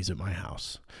entries at my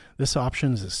house. This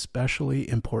option is especially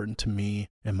important to me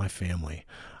and my family.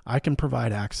 I can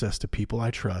provide access to people I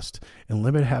trust and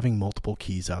limit having multiple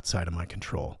keys outside of my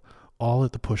control, all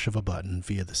at the push of a button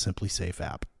via the SimpliSafe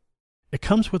app. It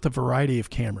comes with a variety of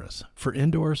cameras for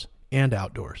indoors and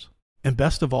outdoors. And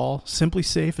best of all,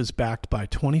 SimpliSafe is backed by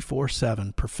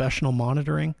 24/7 professional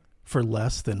monitoring for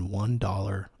less than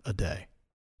 $1 a day.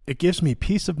 It gives me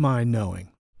peace of mind knowing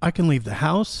I can leave the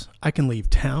house, I can leave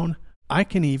town, I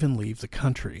can even leave the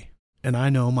country, and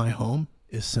I know my home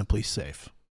is simply safe.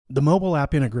 The mobile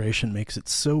app integration makes it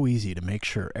so easy to make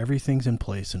sure everything's in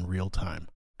place in real time.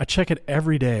 I check it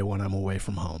every day when I'm away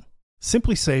from home.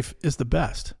 SimpliSafe is the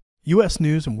best. U.S.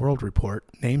 News & World Report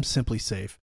named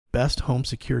SimpliSafe Best Home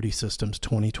Security Systems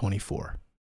 2024.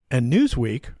 And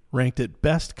Newsweek ranked it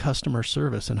Best Customer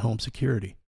Service in Home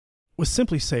Security. With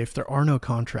SimpliSafe, there are no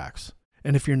contracts.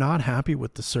 And if you're not happy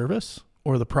with the service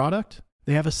or the product,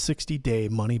 they have a 60-day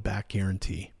money-back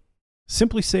guarantee.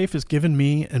 SimpliSafe has given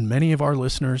me and many of our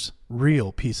listeners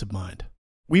real peace of mind.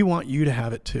 We want you to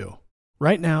have it too.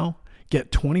 Right now,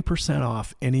 get 20%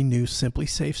 off any new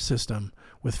SimpliSafe system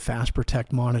with Fast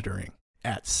Protect monitoring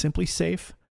at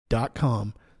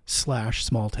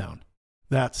simplisafe.com/smalltown.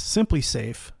 That's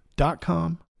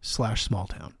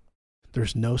simplisafe.com/smalltown.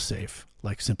 There's no safe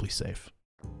like SimpliSafe.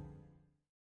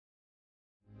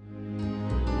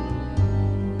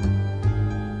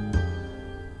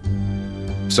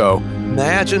 So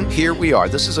imagine here we are.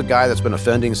 This is a guy that's been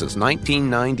offending since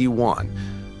 1991.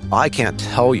 I can't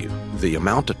tell you the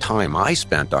amount of time I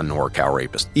spent on NorCal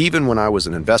rapists. Even when I was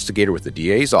an investigator with the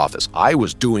DA's office, I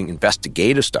was doing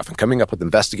investigative stuff and coming up with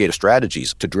investigative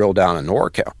strategies to drill down on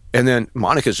NorCal. And then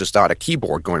Monica's just on a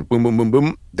keyboard going boom, boom, boom,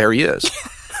 boom. There he is.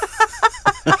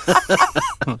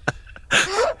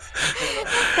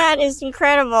 That is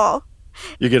incredible.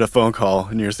 You get a phone call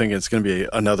and you're thinking it's going to be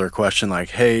another question like,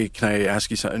 hey, can I ask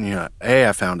you something? Yeah. Hey,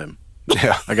 I found him.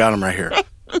 Yeah. I got him right here.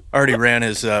 Already ran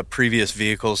his previous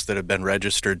vehicles that had been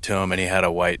registered to him, and he had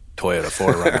a white Toyota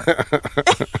 4Runner.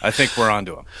 I think we're on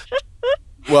to him.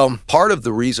 Well, part of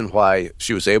the reason why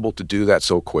she was able to do that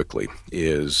so quickly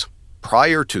is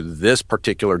prior to this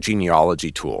particular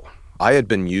genealogy tool, I had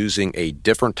been using a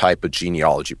different type of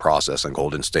genealogy process on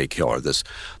Golden State Killer, this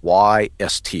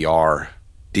YSTR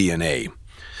DNA.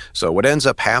 So what ends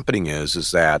up happening is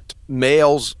that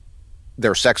males,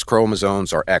 their sex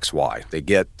chromosomes are XY. They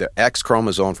get the X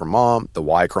chromosome from mom, the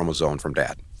Y chromosome from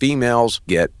dad. Females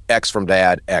get X from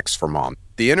dad, X from mom.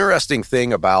 The interesting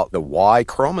thing about the Y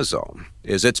chromosome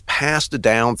is it's passed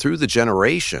down through the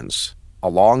generations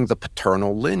along the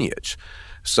paternal lineage.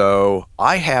 So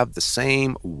I have the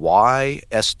same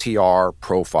YSTR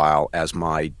profile as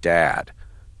my dad,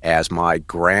 as my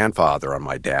grandfather on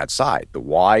my dad's side. The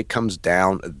Y comes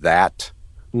down that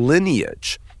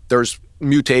lineage. There's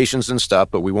mutations and stuff,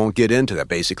 but we won't get into that.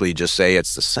 Basically, just say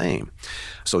it's the same.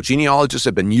 So genealogists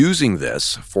have been using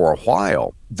this for a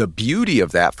while. The beauty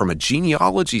of that from a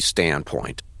genealogy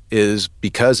standpoint is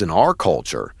because in our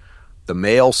culture, the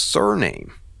male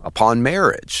surname upon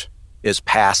marriage is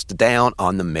passed down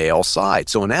on the male side.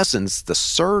 So in essence, the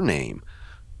surname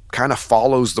kind of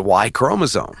follows the Y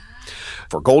chromosome.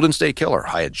 For Golden State Killer,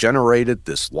 I had generated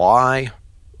this Y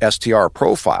STR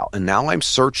profile, and now I'm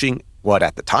searching what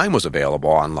at the time was available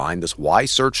online, this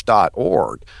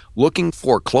ysearch.org, looking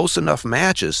for close enough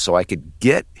matches so I could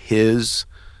get his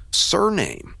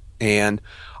surname. And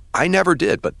I never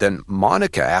did. But then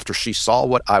Monica, after she saw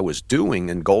what I was doing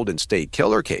in Golden State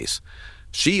Killer case,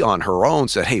 she on her own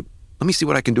said, hey, let me see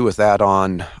what I can do with that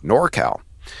on NorCal.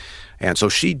 And so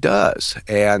she does.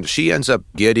 And she ends up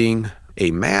getting a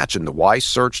match in the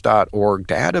ysearch.org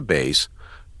database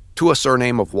to a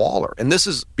surname of Waller. And this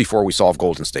is before we solve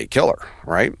Golden State Killer,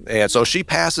 right? And so she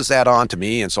passes that on to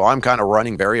me, and so I'm kind of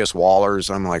running various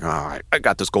Wallers. I'm like, oh, I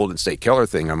got this Golden State Killer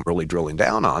thing I'm really drilling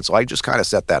down on, so I just kind of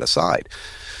set that aside.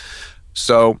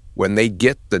 So when they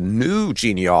get the new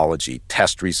genealogy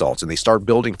test results and they start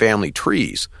building family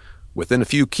trees, within a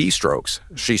few keystrokes,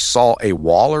 she saw a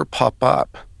Waller pop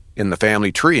up in the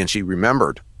family tree, and she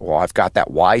remembered, well, I've got that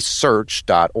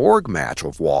ysearch.org match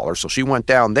of Waller. So she went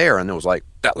down there and it was like,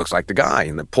 that looks like the guy.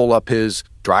 And then pull up his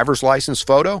driver's license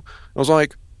photo. I was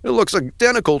like, it looks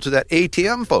identical to that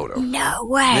ATM photo. No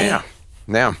way.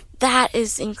 Yeah. That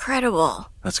is incredible.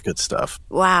 That's good stuff.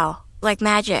 Wow. Like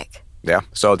magic. Yeah.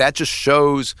 So that just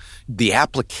shows the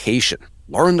application.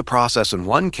 Learn the process in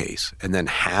one case and then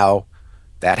how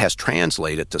that has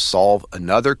translated to solve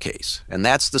another case. And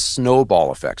that's the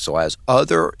snowball effect. So as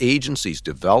other agencies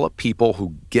develop people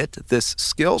who get this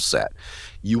skill set,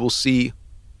 you will see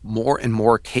more and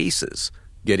more cases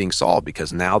getting solved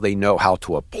because now they know how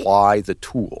to apply the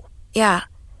tool. Yeah,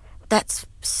 that's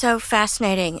so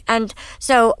fascinating. And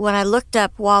so when I looked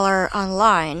up Waller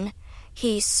online,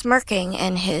 he's smirking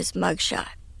in his mugshot.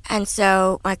 And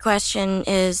so my question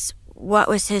is, what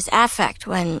was his affect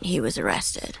when he was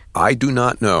arrested? I do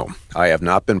not know. I have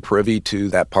not been privy to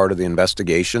that part of the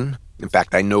investigation. In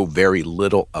fact, I know very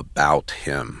little about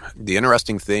him. The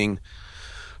interesting thing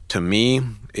to me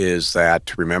is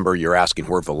that, remember, you're asking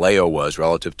where Vallejo was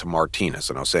relative to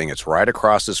Martinez. And I was saying it's right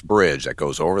across this bridge that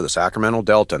goes over the Sacramento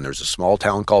Delta, and there's a small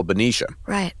town called Benicia.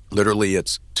 Right. Literally,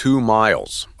 it's 2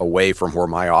 miles away from where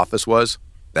my office was.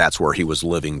 That's where he was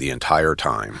living the entire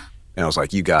time. And I was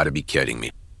like, you got to be kidding me.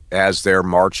 As they're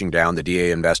marching down, the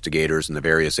DA investigators and the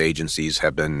various agencies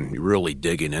have been really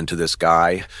digging into this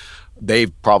guy. They've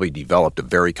probably developed a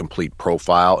very complete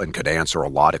profile and could answer a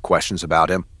lot of questions about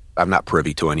him. I'm not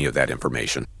privy to any of that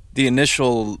information. The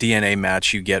initial DNA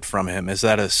match you get from him, is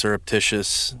that a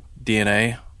surreptitious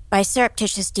DNA? By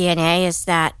surreptitious DNA, is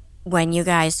that when you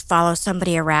guys follow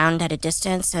somebody around at a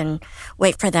distance and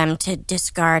wait for them to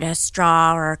discard a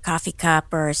straw or a coffee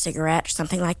cup or a cigarette or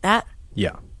something like that?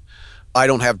 Yeah. I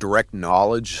don't have direct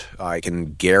knowledge. I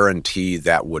can guarantee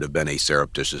that would have been a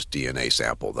surreptitious DNA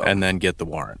sample, though. And then get the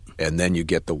warrant. And then you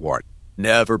get the warrant.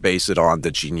 Never base it on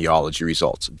the genealogy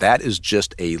results. That is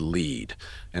just a lead.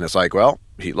 And it's like, well,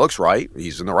 he looks right.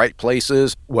 He's in the right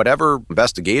places. Whatever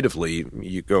investigatively,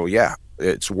 you go, yeah,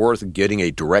 it's worth getting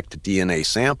a direct DNA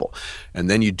sample. And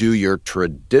then you do your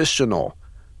traditional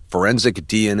forensic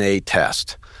DNA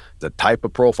test. The type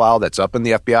of profile that's up in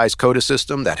the FBI's CODIS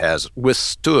system that has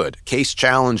withstood case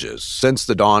challenges since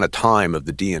the dawn of time of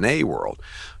the DNA world.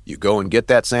 You go and get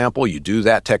that sample, you do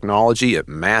that technology, it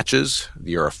matches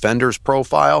your offender's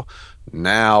profile.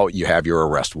 Now you have your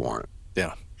arrest warrant.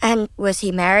 Yeah. And was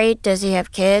he married? Does he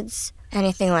have kids?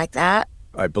 Anything like that?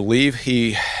 I believe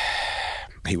he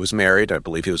was married. I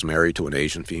believe he was married to an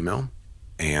Asian female.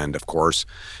 And, of course,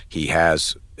 he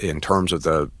has, in terms of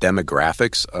the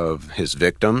demographics of his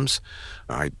victims,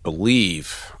 I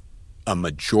believe a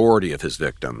majority of his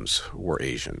victims were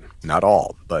Asian. Not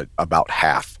all, but about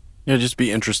half. It'd just be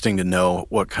interesting to know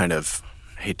what kind of,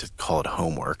 I hate to call it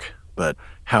homework, but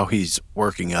how he's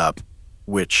working up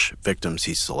which victims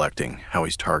he's selecting, how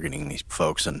he's targeting these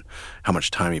folks, and how much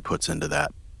time he puts into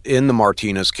that. In the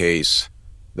Martinez case,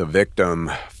 the victim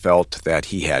felt that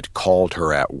he had called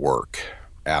her at work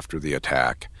after the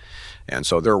attack. And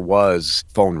so there was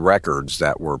phone records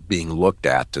that were being looked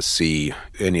at to see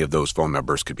any of those phone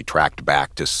numbers could be tracked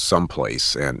back to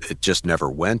someplace, and it just never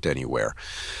went anywhere.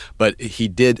 But he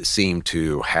did seem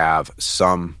to have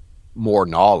some more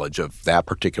knowledge of that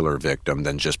particular victim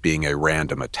than just being a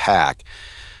random attack.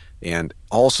 And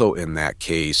also in that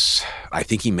case, I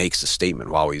think he makes a statement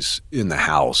while he's in the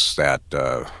house that,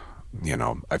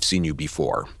 I've seen you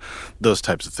before. Those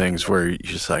types of things where you're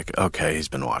just like, okay, he's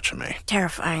been watching me.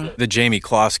 Terrifying. The Jamie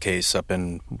Kloss case up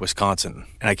in Wisconsin,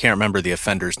 and I can't remember the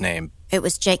offender's name. It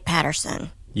was Jake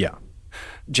Patterson. Yeah.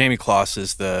 Jamie Kloss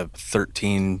is the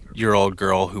 13-year-old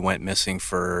girl who went missing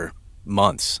for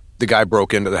months. The guy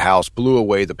broke into the house, blew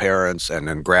away the parents, and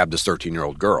then grabbed this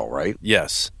 13-year-old girl, right?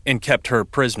 Yes, and kept her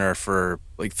prisoner for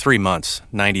like 3 months,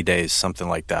 90 days, something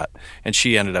like that. And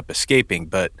she ended up escaping.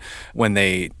 But when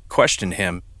they questioned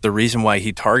him, the reason why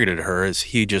he targeted her is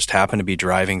he just happened to be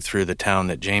driving through the town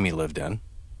that Jamie lived in,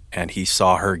 and he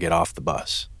saw her get off the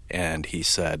bus. And he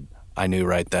said, I knew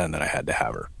right then that I had to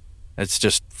have her. It's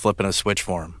just flipping a switch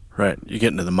for him. Right. You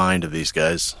get into the mind of these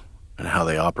guys and how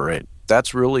they operate.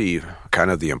 That's really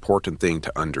kind of the important thing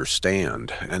to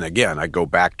understand. And again, I go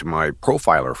back to my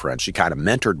profiler friend. She kind of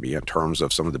mentored me in terms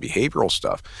of some of the behavioral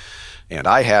stuff. And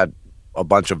I had a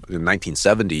bunch of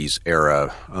 1970s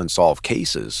era unsolved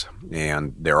cases,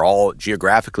 and they're all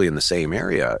geographically in the same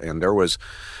area. And there was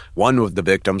one of the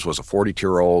victims was a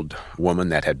 42-year-old woman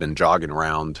that had been jogging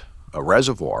around a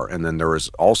reservoir. And then there was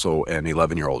also an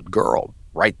 11-year-old girl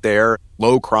right there,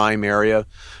 low crime area,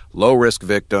 low risk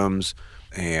victims.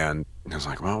 And I was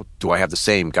like, well, do I have the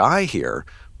same guy here?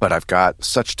 But I've got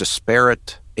such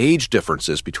disparate age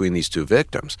differences between these two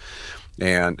victims.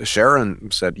 And Sharon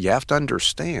said, you have to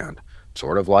understand,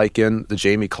 sort of like in the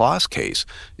Jamie Kloss case,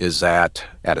 is that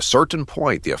at a certain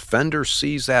point, the offender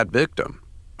sees that victim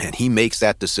and he makes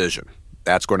that decision.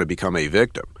 That's going to become a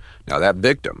victim. Now, that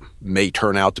victim may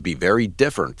turn out to be very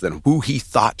different than who he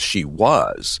thought she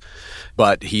was,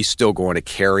 but he's still going to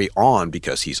carry on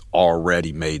because he's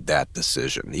already made that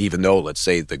decision. Even though, let's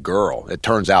say, the girl, it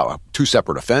turns out two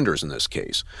separate offenders in this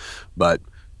case, but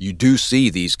you do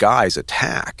see these guys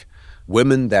attack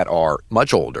women that are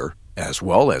much older as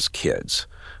well as kids.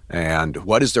 And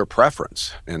what is their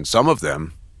preference? And some of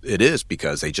them, it is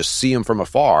because they just see them from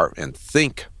afar and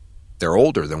think they're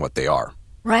older than what they are.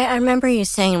 Right. I remember you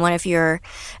saying in one of your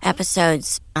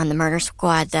episodes on the Murder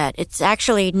Squad that it's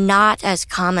actually not as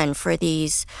common for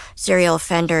these serial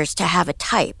offenders to have a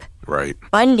type. Right.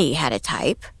 Bundy had a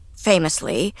type,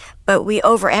 famously, but we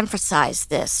overemphasize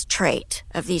this trait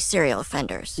of these serial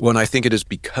offenders. Well, and I think it is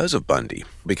because of Bundy,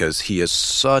 because he is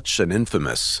such an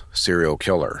infamous serial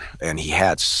killer, and he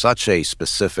had such a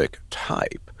specific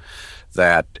type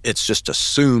that it's just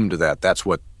assumed that that's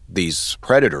what these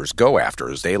predators go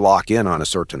after, is they lock in on a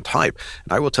certain type.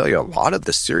 And I will tell you, a lot of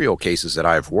the serial cases that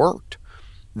I've worked,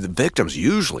 the victims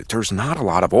usually, there's not a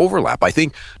lot of overlap. I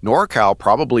think NorCal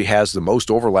probably has the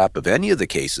most overlap of any of the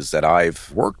cases that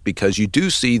I've worked, because you do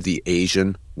see the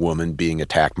Asian woman being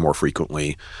attacked more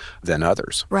frequently than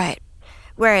others. Right.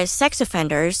 Whereas sex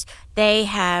offenders, they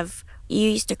have,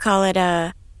 you used to call it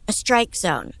a strike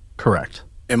zone. Correct.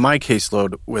 In my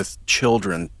caseload with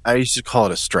children, I used to call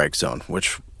it a strike zone,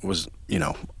 which was,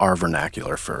 our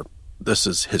vernacular for this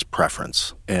is his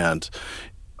preference. And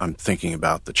I'm thinking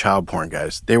about the child porn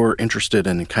guys. They were interested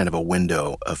in kind of a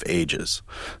window of ages.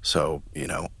 So,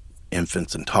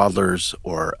 infants and toddlers,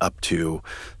 or up to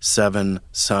 7.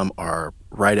 Some are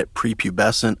right at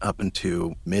prepubescent up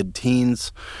into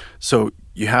mid-teens. So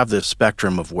you have this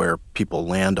spectrum of where people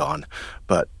land on.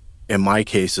 But in my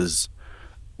cases,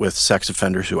 with sex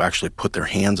offenders who actually put their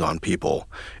hands on people,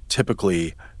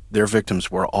 typically their victims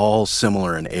were all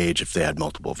similar in age if they had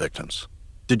multiple victims.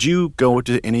 Did you go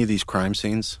to any of these crime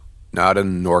scenes? Not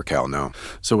in NorCal, no.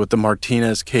 So with the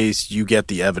Martinez case, you get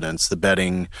the evidence, the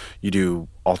bedding, you do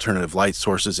alternative light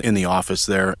sources in the office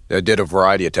there. I did a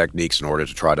variety of techniques in order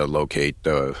to try to locate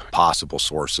the possible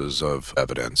sources of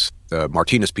evidence. The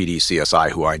Martinez PD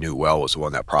CSI, who I knew well, was the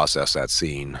one that processed that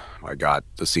scene. I got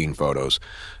the scene photos.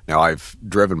 Now, I've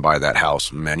driven by that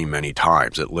house many, many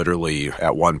times. It literally,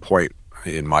 at one point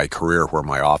in my career where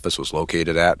my office was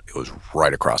located at, it was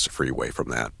right across the freeway from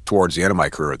that. Towards the end of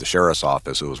my career at the sheriff's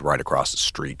office, it was right across the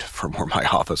street from where my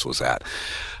office was at.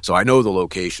 So I know the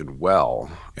location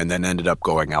well, and then ended up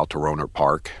going out to Rohnert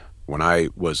Park. When I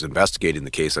was investigating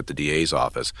the case at the DA's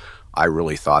office, I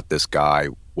really thought this guy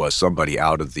was somebody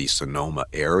out of the Sonoma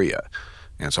area.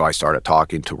 And so I started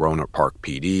talking to Rohnert Park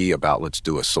PD about, let's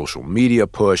do a social media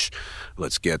push.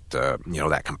 Let's get,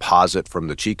 that composite from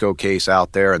the Chico case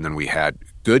out there. And then we had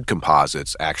good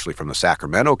composites actually from the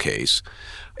Sacramento case.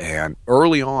 And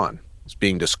early on, it's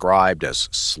being described as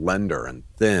slender and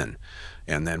thin.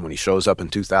 And then when he shows up in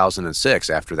 2006,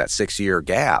 after that 6-year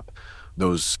gap,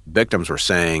 those victims were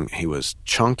saying he was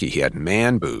chunky, he had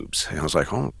man boobs. And I was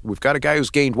like, oh, we've got a guy who's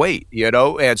gained weight,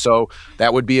 And so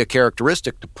that would be a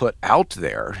characteristic to put out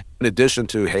there. In addition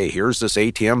to, hey, here's this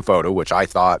ATM photo, which I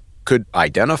thought could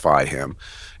identify him,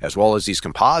 as well as these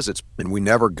composites. And we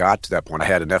never got to that point. I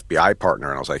had an FBI partner,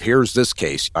 and I was like, here's this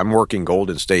case. I'm working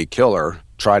Golden State Killer.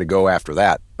 Try to go after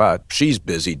that. But she's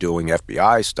busy doing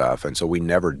FBI stuff, and so we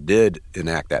never did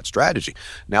enact that strategy.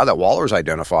 Now that Waller's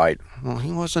identified, well,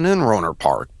 he wasn't in Rohnert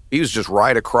Park. He was just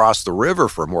right across the river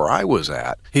from where I was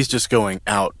at. He's just going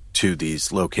out to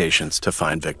these locations to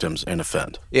find victims and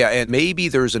offend. Yeah, and maybe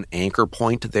there's an anchor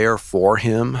point there for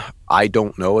him. I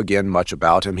don't know, again, much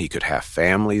about him. He could have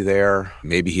family there.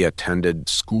 Maybe he attended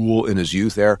school in his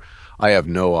youth there. I have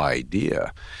no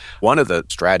idea. One of the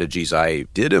strategies I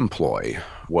did employ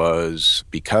was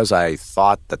because I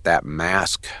thought that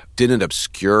mask didn't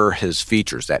obscure his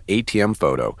features, that ATM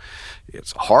photo.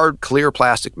 It's a hard, clear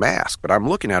plastic mask, but I'm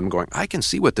looking at him going, I can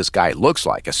see what this guy looks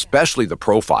like, especially the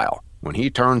profile. When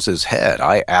he turns his head,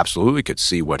 I absolutely could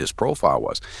see what his profile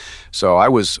was. So I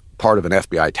was part of an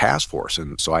FBI task force,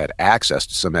 and so I had access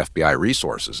to some FBI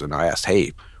resources, and I asked,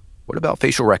 hey, what about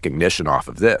facial recognition off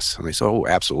of this? And they said, oh,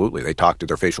 absolutely. They talked to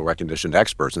their facial recognition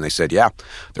experts, and they said, yeah,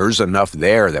 there's enough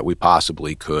there that we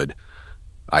possibly could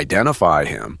identify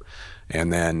him.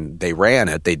 And then they ran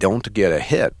it. They don't get a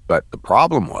hit. But the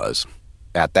problem was,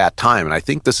 at that time, and I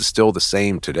think this is still the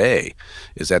same today,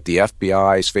 is that the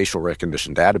FBI's facial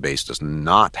recognition database does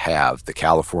not have the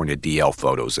California DL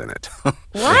photos in it.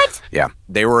 What? Yeah.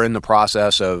 They were in the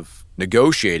process of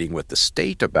negotiating with the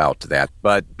state about that,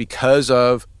 but because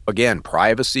of, again,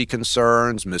 privacy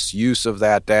concerns, misuse of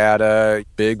that data,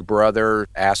 Big Brother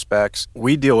aspects.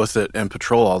 We deal with it in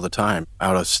patrol all the time.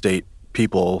 Out-of-state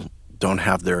people don't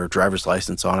have their driver's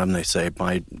license on them. They say,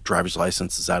 my driver's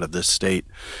license is out of this state,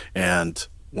 and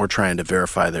we're trying to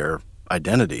verify their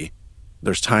identity.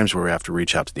 There's times where we have to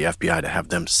reach out to the FBI to have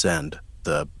them send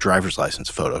the driver's license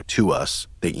photo to us.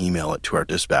 They email it to our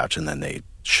dispatch, and then they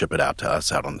ship it out to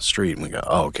us out on the street, and we go,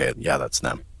 oh, okay, yeah, that's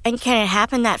them. And can it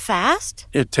happen that fast?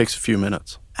 It takes a few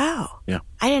minutes. Oh. Yeah.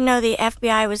 I didn't know the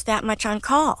FBI was that much on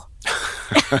call.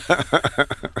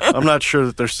 I'm not sure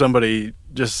that there's somebody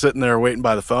just sitting there waiting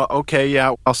by the phone. Okay,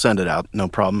 yeah, I'll send it out. No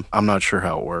problem. I'm not sure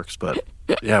how it works, but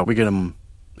yeah, we get them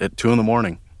at 2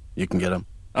 a.m. You can get them.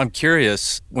 I'm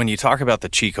curious, when you talk about the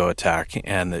Chico attack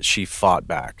and that she fought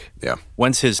back, yeah,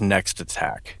 when's his next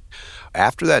attack?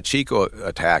 After that Chico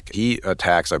attack, he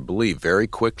attacks, I believe, very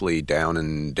quickly down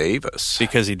in Davis.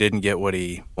 Because he didn't get what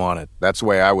he wanted. That's the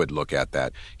way I would look at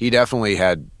that. He definitely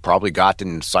had probably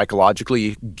gotten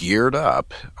psychologically geared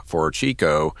up for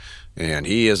Chico, and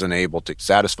he isn't able to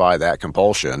satisfy that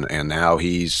compulsion, and now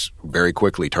he's very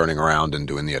quickly turning around and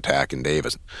doing the attack in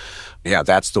Davis. Yeah,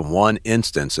 that's the one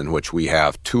instance in which we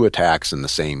have 2 attacks in the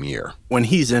same year. When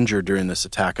he's injured during this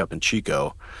attack up in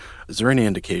Chico, is there any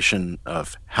indication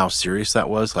of how serious that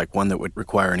was? Like one that would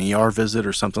require an ER visit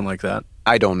or something like that?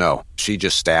 I don't know. She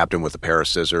just stabbed him with a pair of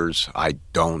scissors. I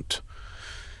don't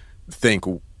think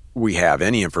we have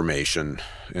any information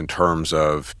in terms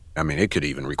of, I mean, it could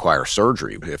even require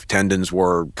surgery. If tendons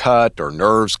were cut or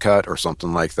nerves cut or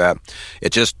something like that,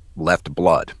 it just left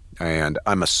blood. And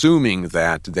I'm assuming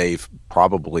that they've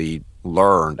probably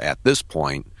learned at this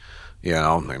point, you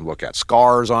know, they look at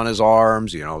scars on his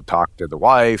arms, you know, talk to the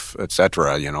wife,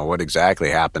 etc. You know, what exactly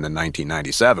happened in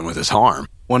 1997 with his arm.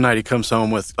 One night he comes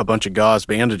home with a bunch of gauze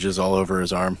bandages all over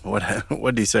his arm. What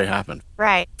did he say happened?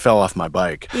 Right. Fell off my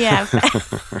bike. Yeah.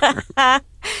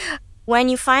 When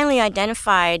you finally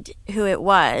identified who it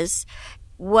was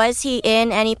he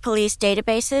in any police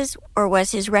databases, or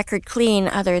was his record clean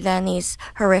other than these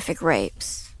horrific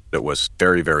rapes? It was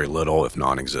very, very little, if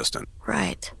non-existent.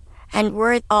 Right. And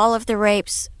were all of the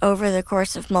rapes over the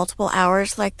course of multiple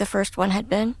hours like the first one had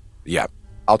been? Yeah.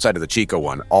 Outside of the Chico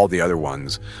one, all the other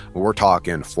ones, we're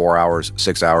talking 4 hours,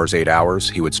 6 hours, 8 hours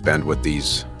he would spend with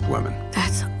these women.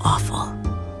 That's awful.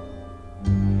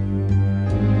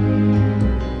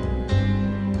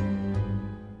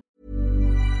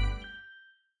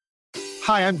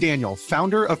 Hi, I'm Daniel,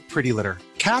 founder of Pretty Litter.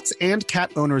 Cats and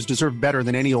cat owners deserve better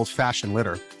than any old-fashioned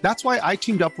litter. That's why I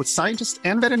teamed up with scientists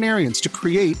and veterinarians to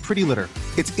create Pretty Litter.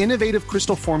 Its innovative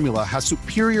crystal formula has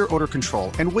superior odor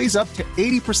control and weighs up to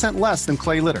 80% less than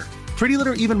clay litter. Pretty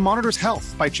Litter even monitors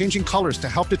health by changing colors to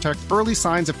help detect early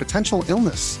signs of potential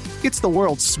illness. It's the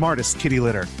world's smartest kitty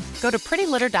litter. Go to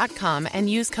prettylitter.com and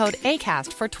use code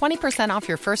ACAST for 20% off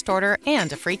your first order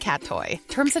and a free cat toy.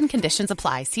 Terms and conditions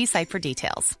apply. See site for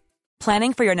details.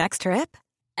 Planning for your next trip?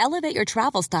 Elevate your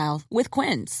travel style with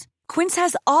Quince. Quince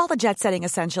has all the jet-setting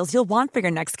essentials you'll want for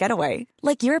your next getaway,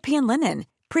 like European linen,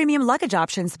 premium luggage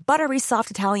options, buttery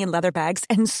soft Italian leather bags,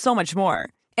 and so much more.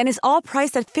 And is all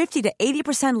priced at 50 to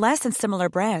 80% less than similar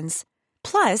brands.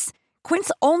 Plus, Quince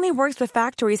only works with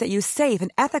factories that use safe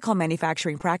and ethical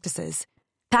manufacturing practices.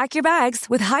 Pack your bags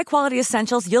with high-quality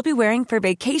essentials you'll be wearing for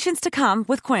vacations to come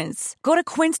with Quince. Go to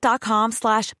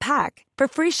quince.com/pack for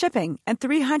free shipping and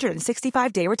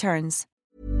 365-day returns.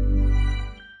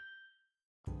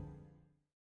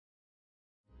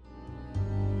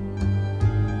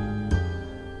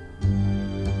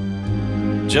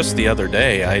 Just the other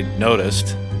day, I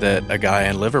noticed that a guy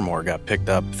in Livermore got picked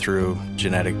up through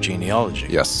genetic genealogy.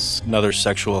 Yes. Another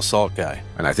sexual assault guy.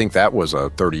 And I think that was a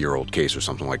 30-year-old case or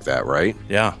something like that, right?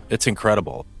 Yeah, it's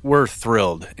incredible. We're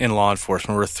thrilled in law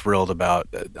enforcement. We're thrilled about,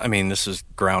 this is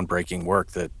groundbreaking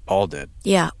work that Paul did.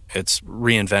 Yeah. It's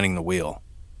reinventing the wheel.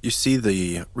 You see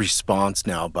the response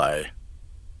now by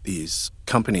these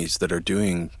companies that are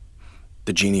doing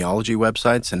the genealogy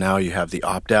websites, and now you have the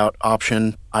opt-out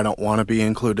option. I don't want to be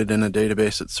included in a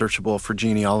database that's searchable for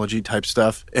genealogy type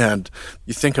stuff. And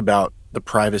you think about the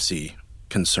privacy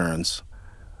concerns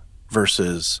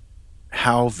versus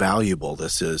how valuable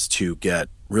this is to get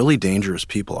really dangerous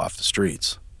people off the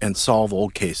streets and solve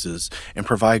old cases and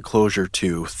provide closure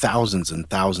to thousands and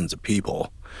thousands of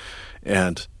people.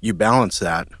 And you balance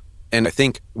that. And I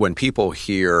think when people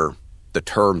hear the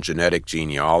term genetic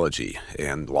genealogy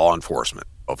and law enforcement,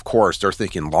 of course, they're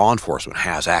thinking law enforcement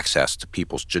has access to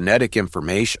people's genetic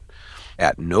information.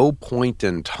 At no point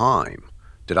in time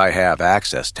did I have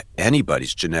access to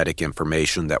anybody's genetic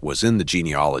information that was in the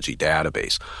genealogy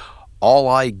database. All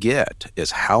I get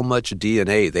is how much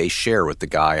DNA they share with the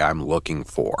guy I'm looking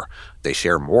for. They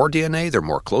share more DNA, they're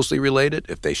more closely related.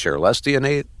 If they share less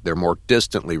DNA, they're more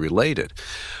distantly related.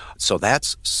 So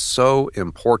that's so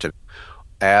important.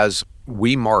 As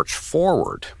we march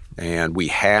forward and we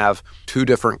have two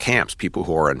different camps, people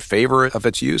who are in favor of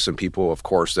its use and people, of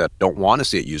course, that don't want to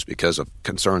see it used because of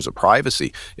concerns of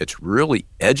privacy, it's really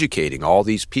educating all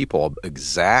these people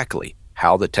exactly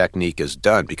how the technique is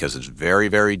done, because it's very,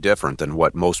 very different than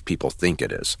what most people think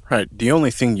it is. Right. The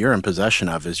only thing you're in possession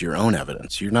of is your own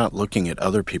evidence. You're not looking at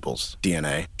other people's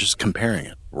DNA, just comparing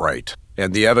it. Right.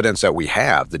 And the evidence that we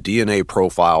have, the DNA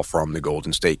profile from the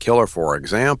Golden State Killer, for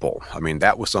example,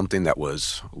 that was something that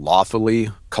was lawfully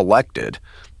collected,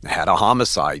 had a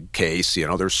homicide case,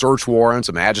 there's search warrants,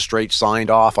 a magistrate signed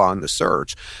off on the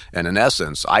search. And in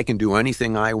essence, I can do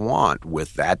anything I want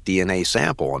with that DNA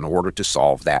sample in order to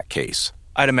solve that case.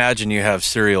 I'd imagine you have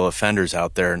serial offenders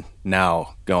out there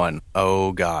now going,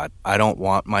 oh God, I don't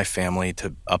want my family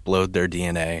to upload their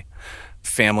DNA.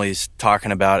 Families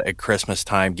talking about at Christmas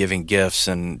time giving gifts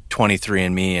and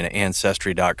 23andMe and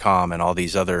Ancestry.com and all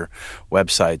these other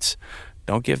websites.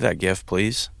 Don't give that gift,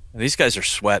 please. These guys are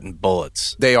sweating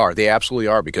bullets. They are. They absolutely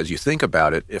are, because you think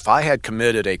about it. If I had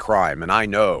committed a crime and I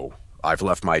know I've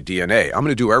left my DNA, I'm going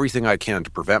to do everything I can to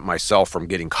prevent myself from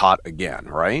getting caught again,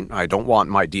 right? I don't want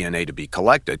my DNA to be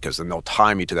collected because then they'll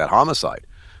tie me to that homicide.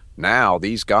 Now,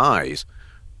 these guys,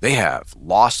 they have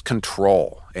lost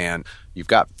control, and you've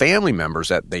got family members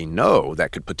that they know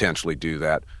that could potentially do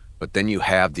that, but then you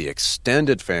have the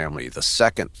extended family, the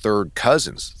second, third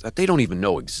cousins that they don't even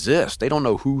know exist. They don't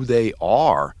know who they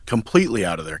are. Completely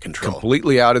out of their control.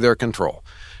 Completely out of their control.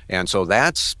 And so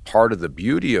that's part of the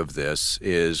beauty of this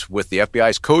is with the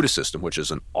FBI's CODIS system, which is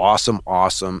an awesome,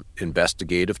 awesome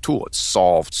investigative tool. It's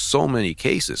solved so many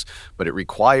cases, but it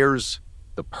requires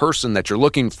the person that you're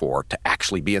looking for to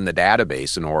actually be in the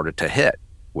database in order to hit.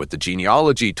 With the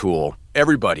genealogy tool,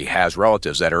 everybody has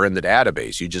relatives that are in the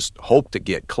database. You just hope to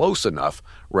get close enough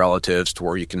relatives to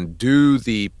where you can do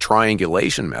the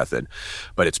triangulation method.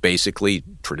 But it's basically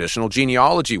traditional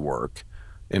genealogy work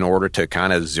in order to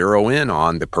kind of zero in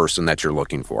on the person that you're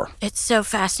looking for. It's so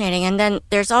fascinating. And then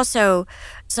there's also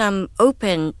some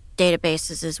open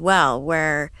databases as well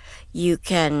where you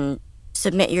can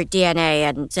submit your DNA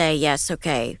and say, yes,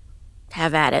 okay,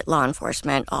 have at it, law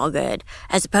enforcement, all good,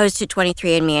 as opposed to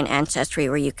 23andMe and Ancestry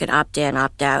where you can opt in,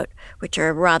 opt out, which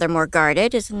are rather more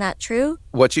guarded. Isn't that true?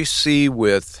 What you see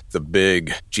with the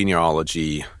big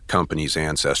genealogy companies,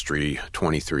 Ancestry,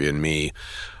 23andMe,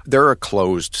 they're a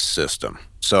closed system.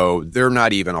 So they're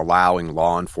not even allowing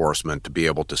law enforcement to be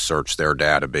able to search their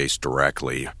database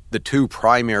directly. The two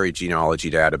primary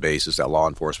genealogy databases that law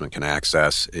enforcement can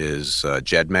access is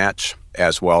GEDmatch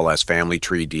as well as Family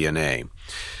Tree DNA.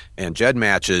 And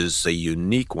GEDmatch is a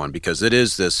unique one because it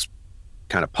is this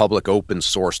kind of public open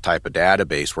source type of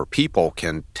database where people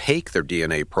can take their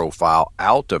DNA profile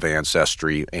out of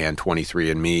Ancestry and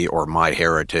 23andMe or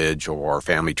MyHeritage or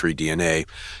Family Tree DNA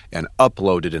and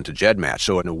upload it into GEDmatch.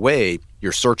 So in a way,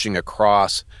 you're searching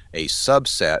across a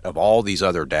subset of all these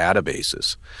other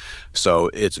databases. So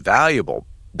it's valuable.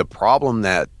 The problem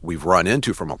that we've run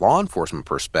into from a law enforcement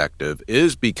perspective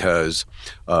is because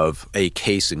of a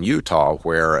case in Utah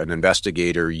where an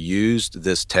investigator used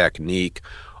this technique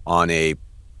on it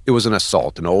was an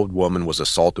assault. An old woman was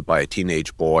assaulted by a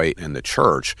teenage boy in the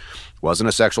church. It wasn't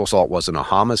a sexual assault, it wasn't a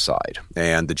homicide.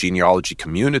 And the genealogy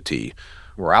community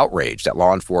were outraged that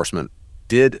law enforcement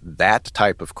did that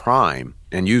type of crime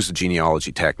and used the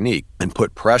genealogy technique and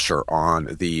put pressure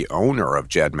on the owner of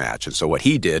GEDmatch. And so what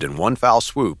he did in one foul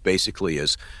swoop basically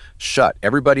is shut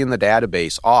everybody in the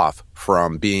database off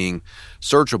from being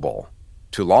searchable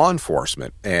to law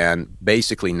enforcement. And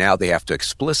basically now they have to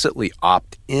explicitly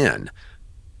opt in,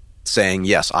 saying,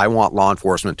 yes, I want law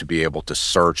enforcement to be able to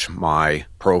search my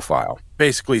profile.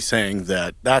 Basically saying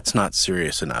that that's not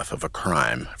serious enough of a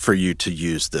crime for you to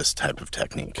use this type of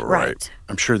technique. Right.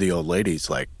 I'm sure the old ladies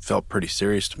felt pretty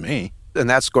serious to me. And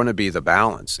that's going to be the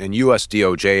balance. And U.S.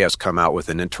 DOJ has come out with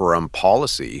an interim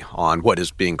policy on what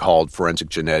is being called forensic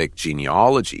genetic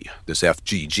genealogy. This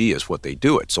FGG is what they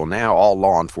do it. So now all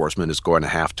law enforcement is going to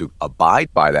have to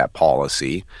abide by that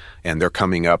policy, and they're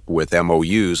coming up with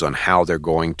MOUs on how they're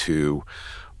going to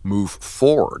move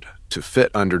forward to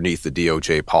fit underneath the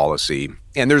DOJ policy.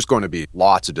 And there's going to be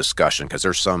lots of discussion because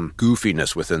there's some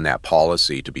goofiness within that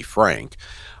policy, to be frank.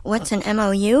 What's an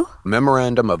MOU?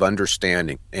 Memorandum of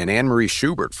Understanding. And Anne Marie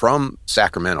Schubert from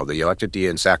Sacramento, the elected DA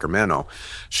in Sacramento,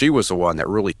 she was the one that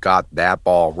really got that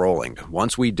ball rolling.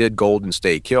 Once we did Golden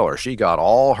State Killer, she got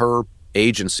all her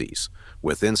agencies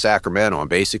within Sacramento and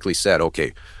basically said,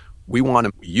 okay, we want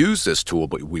to use this tool,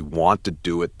 but we want to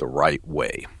do it the right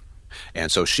way.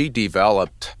 And so she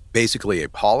developed basically a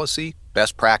policy,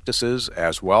 best practices,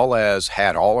 as well as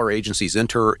had all our agencies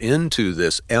enter into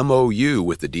this MOU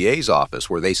with the DA's office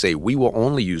where they say, we will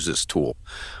only use this tool.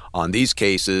 On these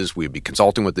cases, we'd be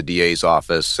consulting with the DA's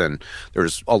office, and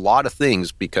there's a lot of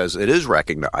things because it is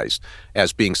recognized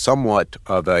as being somewhat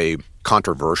of a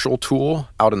controversial tool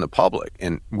out in the public,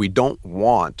 and we don't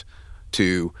want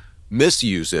to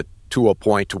misuse it to a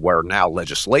point to where now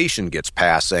legislation gets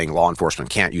passed saying law enforcement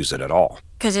can't use it at all.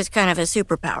 Because it's kind of a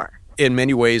superpower. In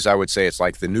many ways, I would say it's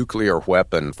like the nuclear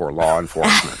weapon for law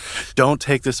enforcement. Don't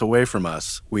take this away from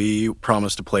us. We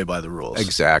promise to play by the rules.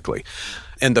 Exactly.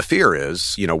 And the fear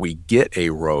is, we get a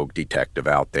rogue detective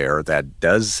out there that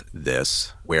does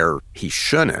this where he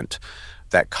shouldn't,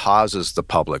 that causes the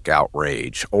public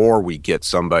outrage, or we get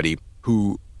somebody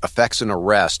who affects an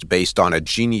arrest based on a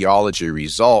genealogy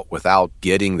result without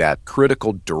getting that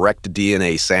critical direct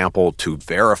DNA sample to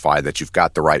verify that you've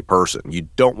got the right person. You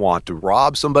don't want to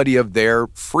rob somebody of their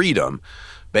freedom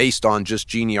based on just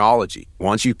genealogy.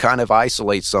 Once you kind of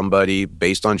isolate somebody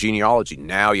based on genealogy,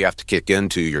 now you have to kick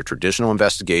into your traditional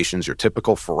investigations, your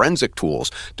typical forensic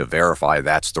tools to verify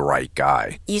that's the right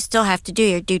guy. You still have to do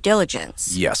your due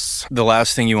diligence. Yes. The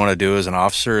last thing you want to do as an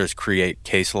officer is create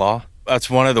case law.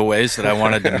 That's one of the ways that I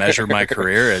wanted to measure my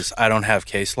career is I don't have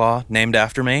case law named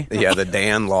after me. Yeah, the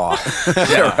Dan law.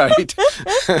 Right.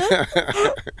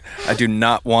 I do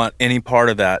not want any part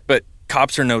of that. But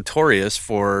cops are notorious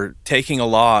for taking a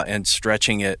law and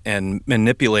stretching it and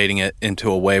manipulating it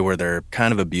into a way where they're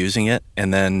kind of abusing it.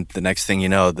 And then the next thing you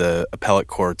know, the appellate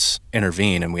courts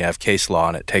intervene and we have case law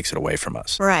and it takes it away from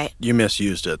us. Right. You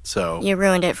misused it, so... You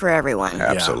ruined it for everyone.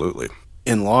 Absolutely. Yeah.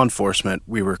 In law enforcement,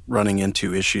 we were running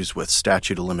into issues with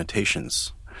statute of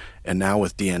limitations. And now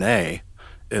with DNA,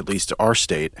 at least our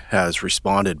state has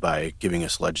responded by giving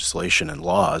us legislation and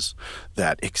laws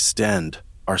that extend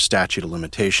our statute of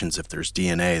limitations if there's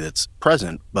DNA that's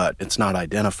present, but it's not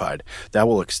identified. That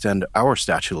will extend our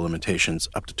statute of limitations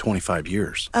up to 25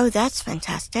 years. Oh, that's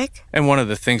fantastic. And one of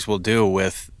the things we'll do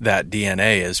with that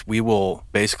DNA is we will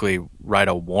basically write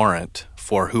a warrant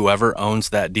for whoever owns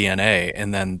that DNA,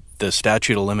 and then the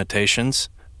statute of limitations,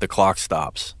 the clock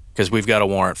stops because we've got a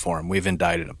warrant for him. We've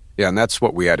indicted him. Yeah, and that's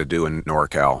what we had to do in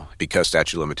NorCal because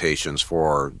statute of limitations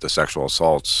for the sexual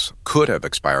assaults could have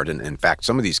expired. And in fact,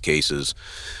 some of these cases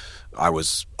I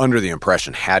was under the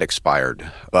impression had expired,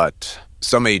 but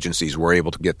some agencies were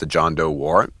able to get the John Doe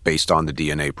warrant based on the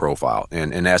DNA profile.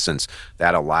 And in essence,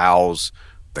 that allows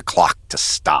the clock to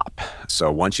stop.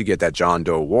 So once you get that John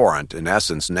Doe warrant, in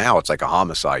essence, now it's like a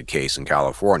homicide case in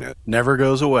California. Never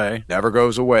goes away. Never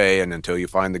goes away, and until you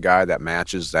find the guy that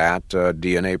matches that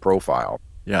DNA profile.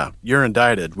 Yeah, you're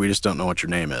indicted. We just don't know what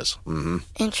your name is. Mm-hmm.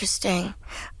 Interesting.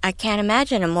 I can't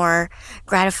imagine a more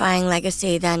gratifying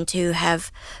legacy than to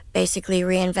have basically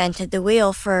reinvented the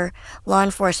wheel for law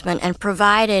enforcement and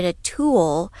provided a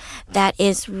tool that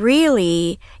is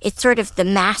really, it's sort of the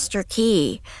master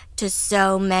key to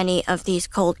so many of these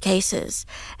cold cases.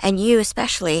 And you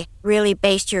especially really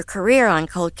based your career on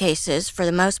cold cases for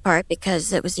the most part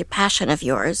because it was your passion of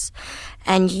yours,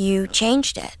 and you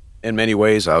changed it. In many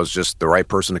ways, I was just the right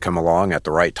person to come along at the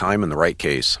right time in the right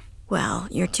case. Well,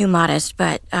 you're too modest,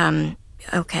 but,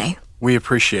 okay. We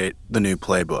appreciate the new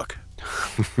playbook.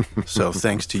 So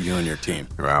thanks to you and your team.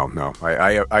 Well, no,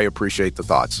 I appreciate the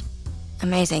thoughts.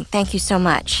 Amazing. Thank you so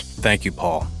much. Thank you,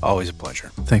 Paul. Always a pleasure.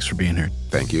 Thanks for being here.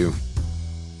 Thank you.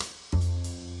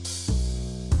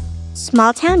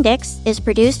 Small Town Dicks is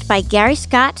produced by Gary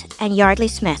Scott and Yardley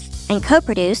Smith and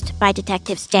co-produced by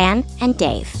Detectives Dan and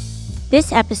Dave.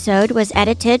 This episode was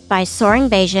edited by Soren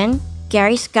Bajan,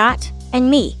 Gary Scott, and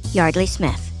me, Yardley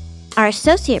Smith. Our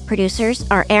associate producers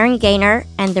are Aaron Gaynor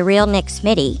and the real Nick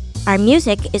Smitty. Our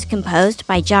music is composed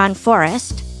by John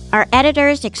Forrest. Our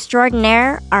editors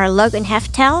extraordinaire are Logan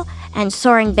Heftel and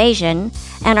Soren Bajan,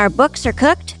 and our books are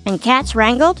cooked and cats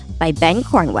wrangled by Ben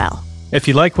Cornwell. If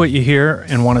you like what you hear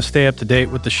and want to stay up to date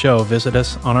with the show, visit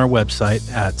us on our website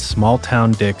at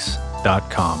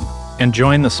smalltowndicks.com. And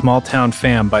join the Small Town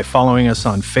fam by following us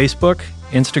on Facebook,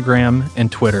 Instagram,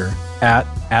 and Twitter at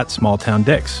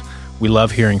SmallTownDicks. We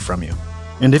love hearing from you.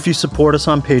 And if you support us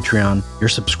on Patreon, your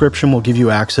subscription will give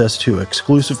you access to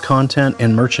exclusive content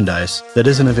and merchandise that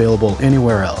isn't available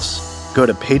anywhere else. Go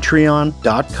to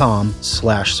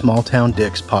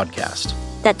patreon.com/smalltowndickspodcast.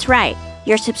 That's right.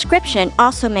 Your subscription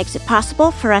also makes it possible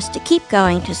for us to keep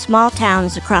going to small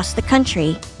towns across the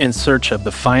country in search of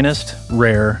the finest,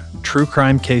 rare, true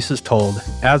crime cases told,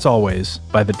 as always,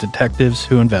 by the detectives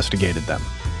who investigated them.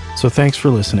 So thanks for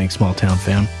listening, Small Town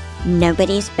fam.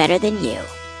 Nobody's better than you.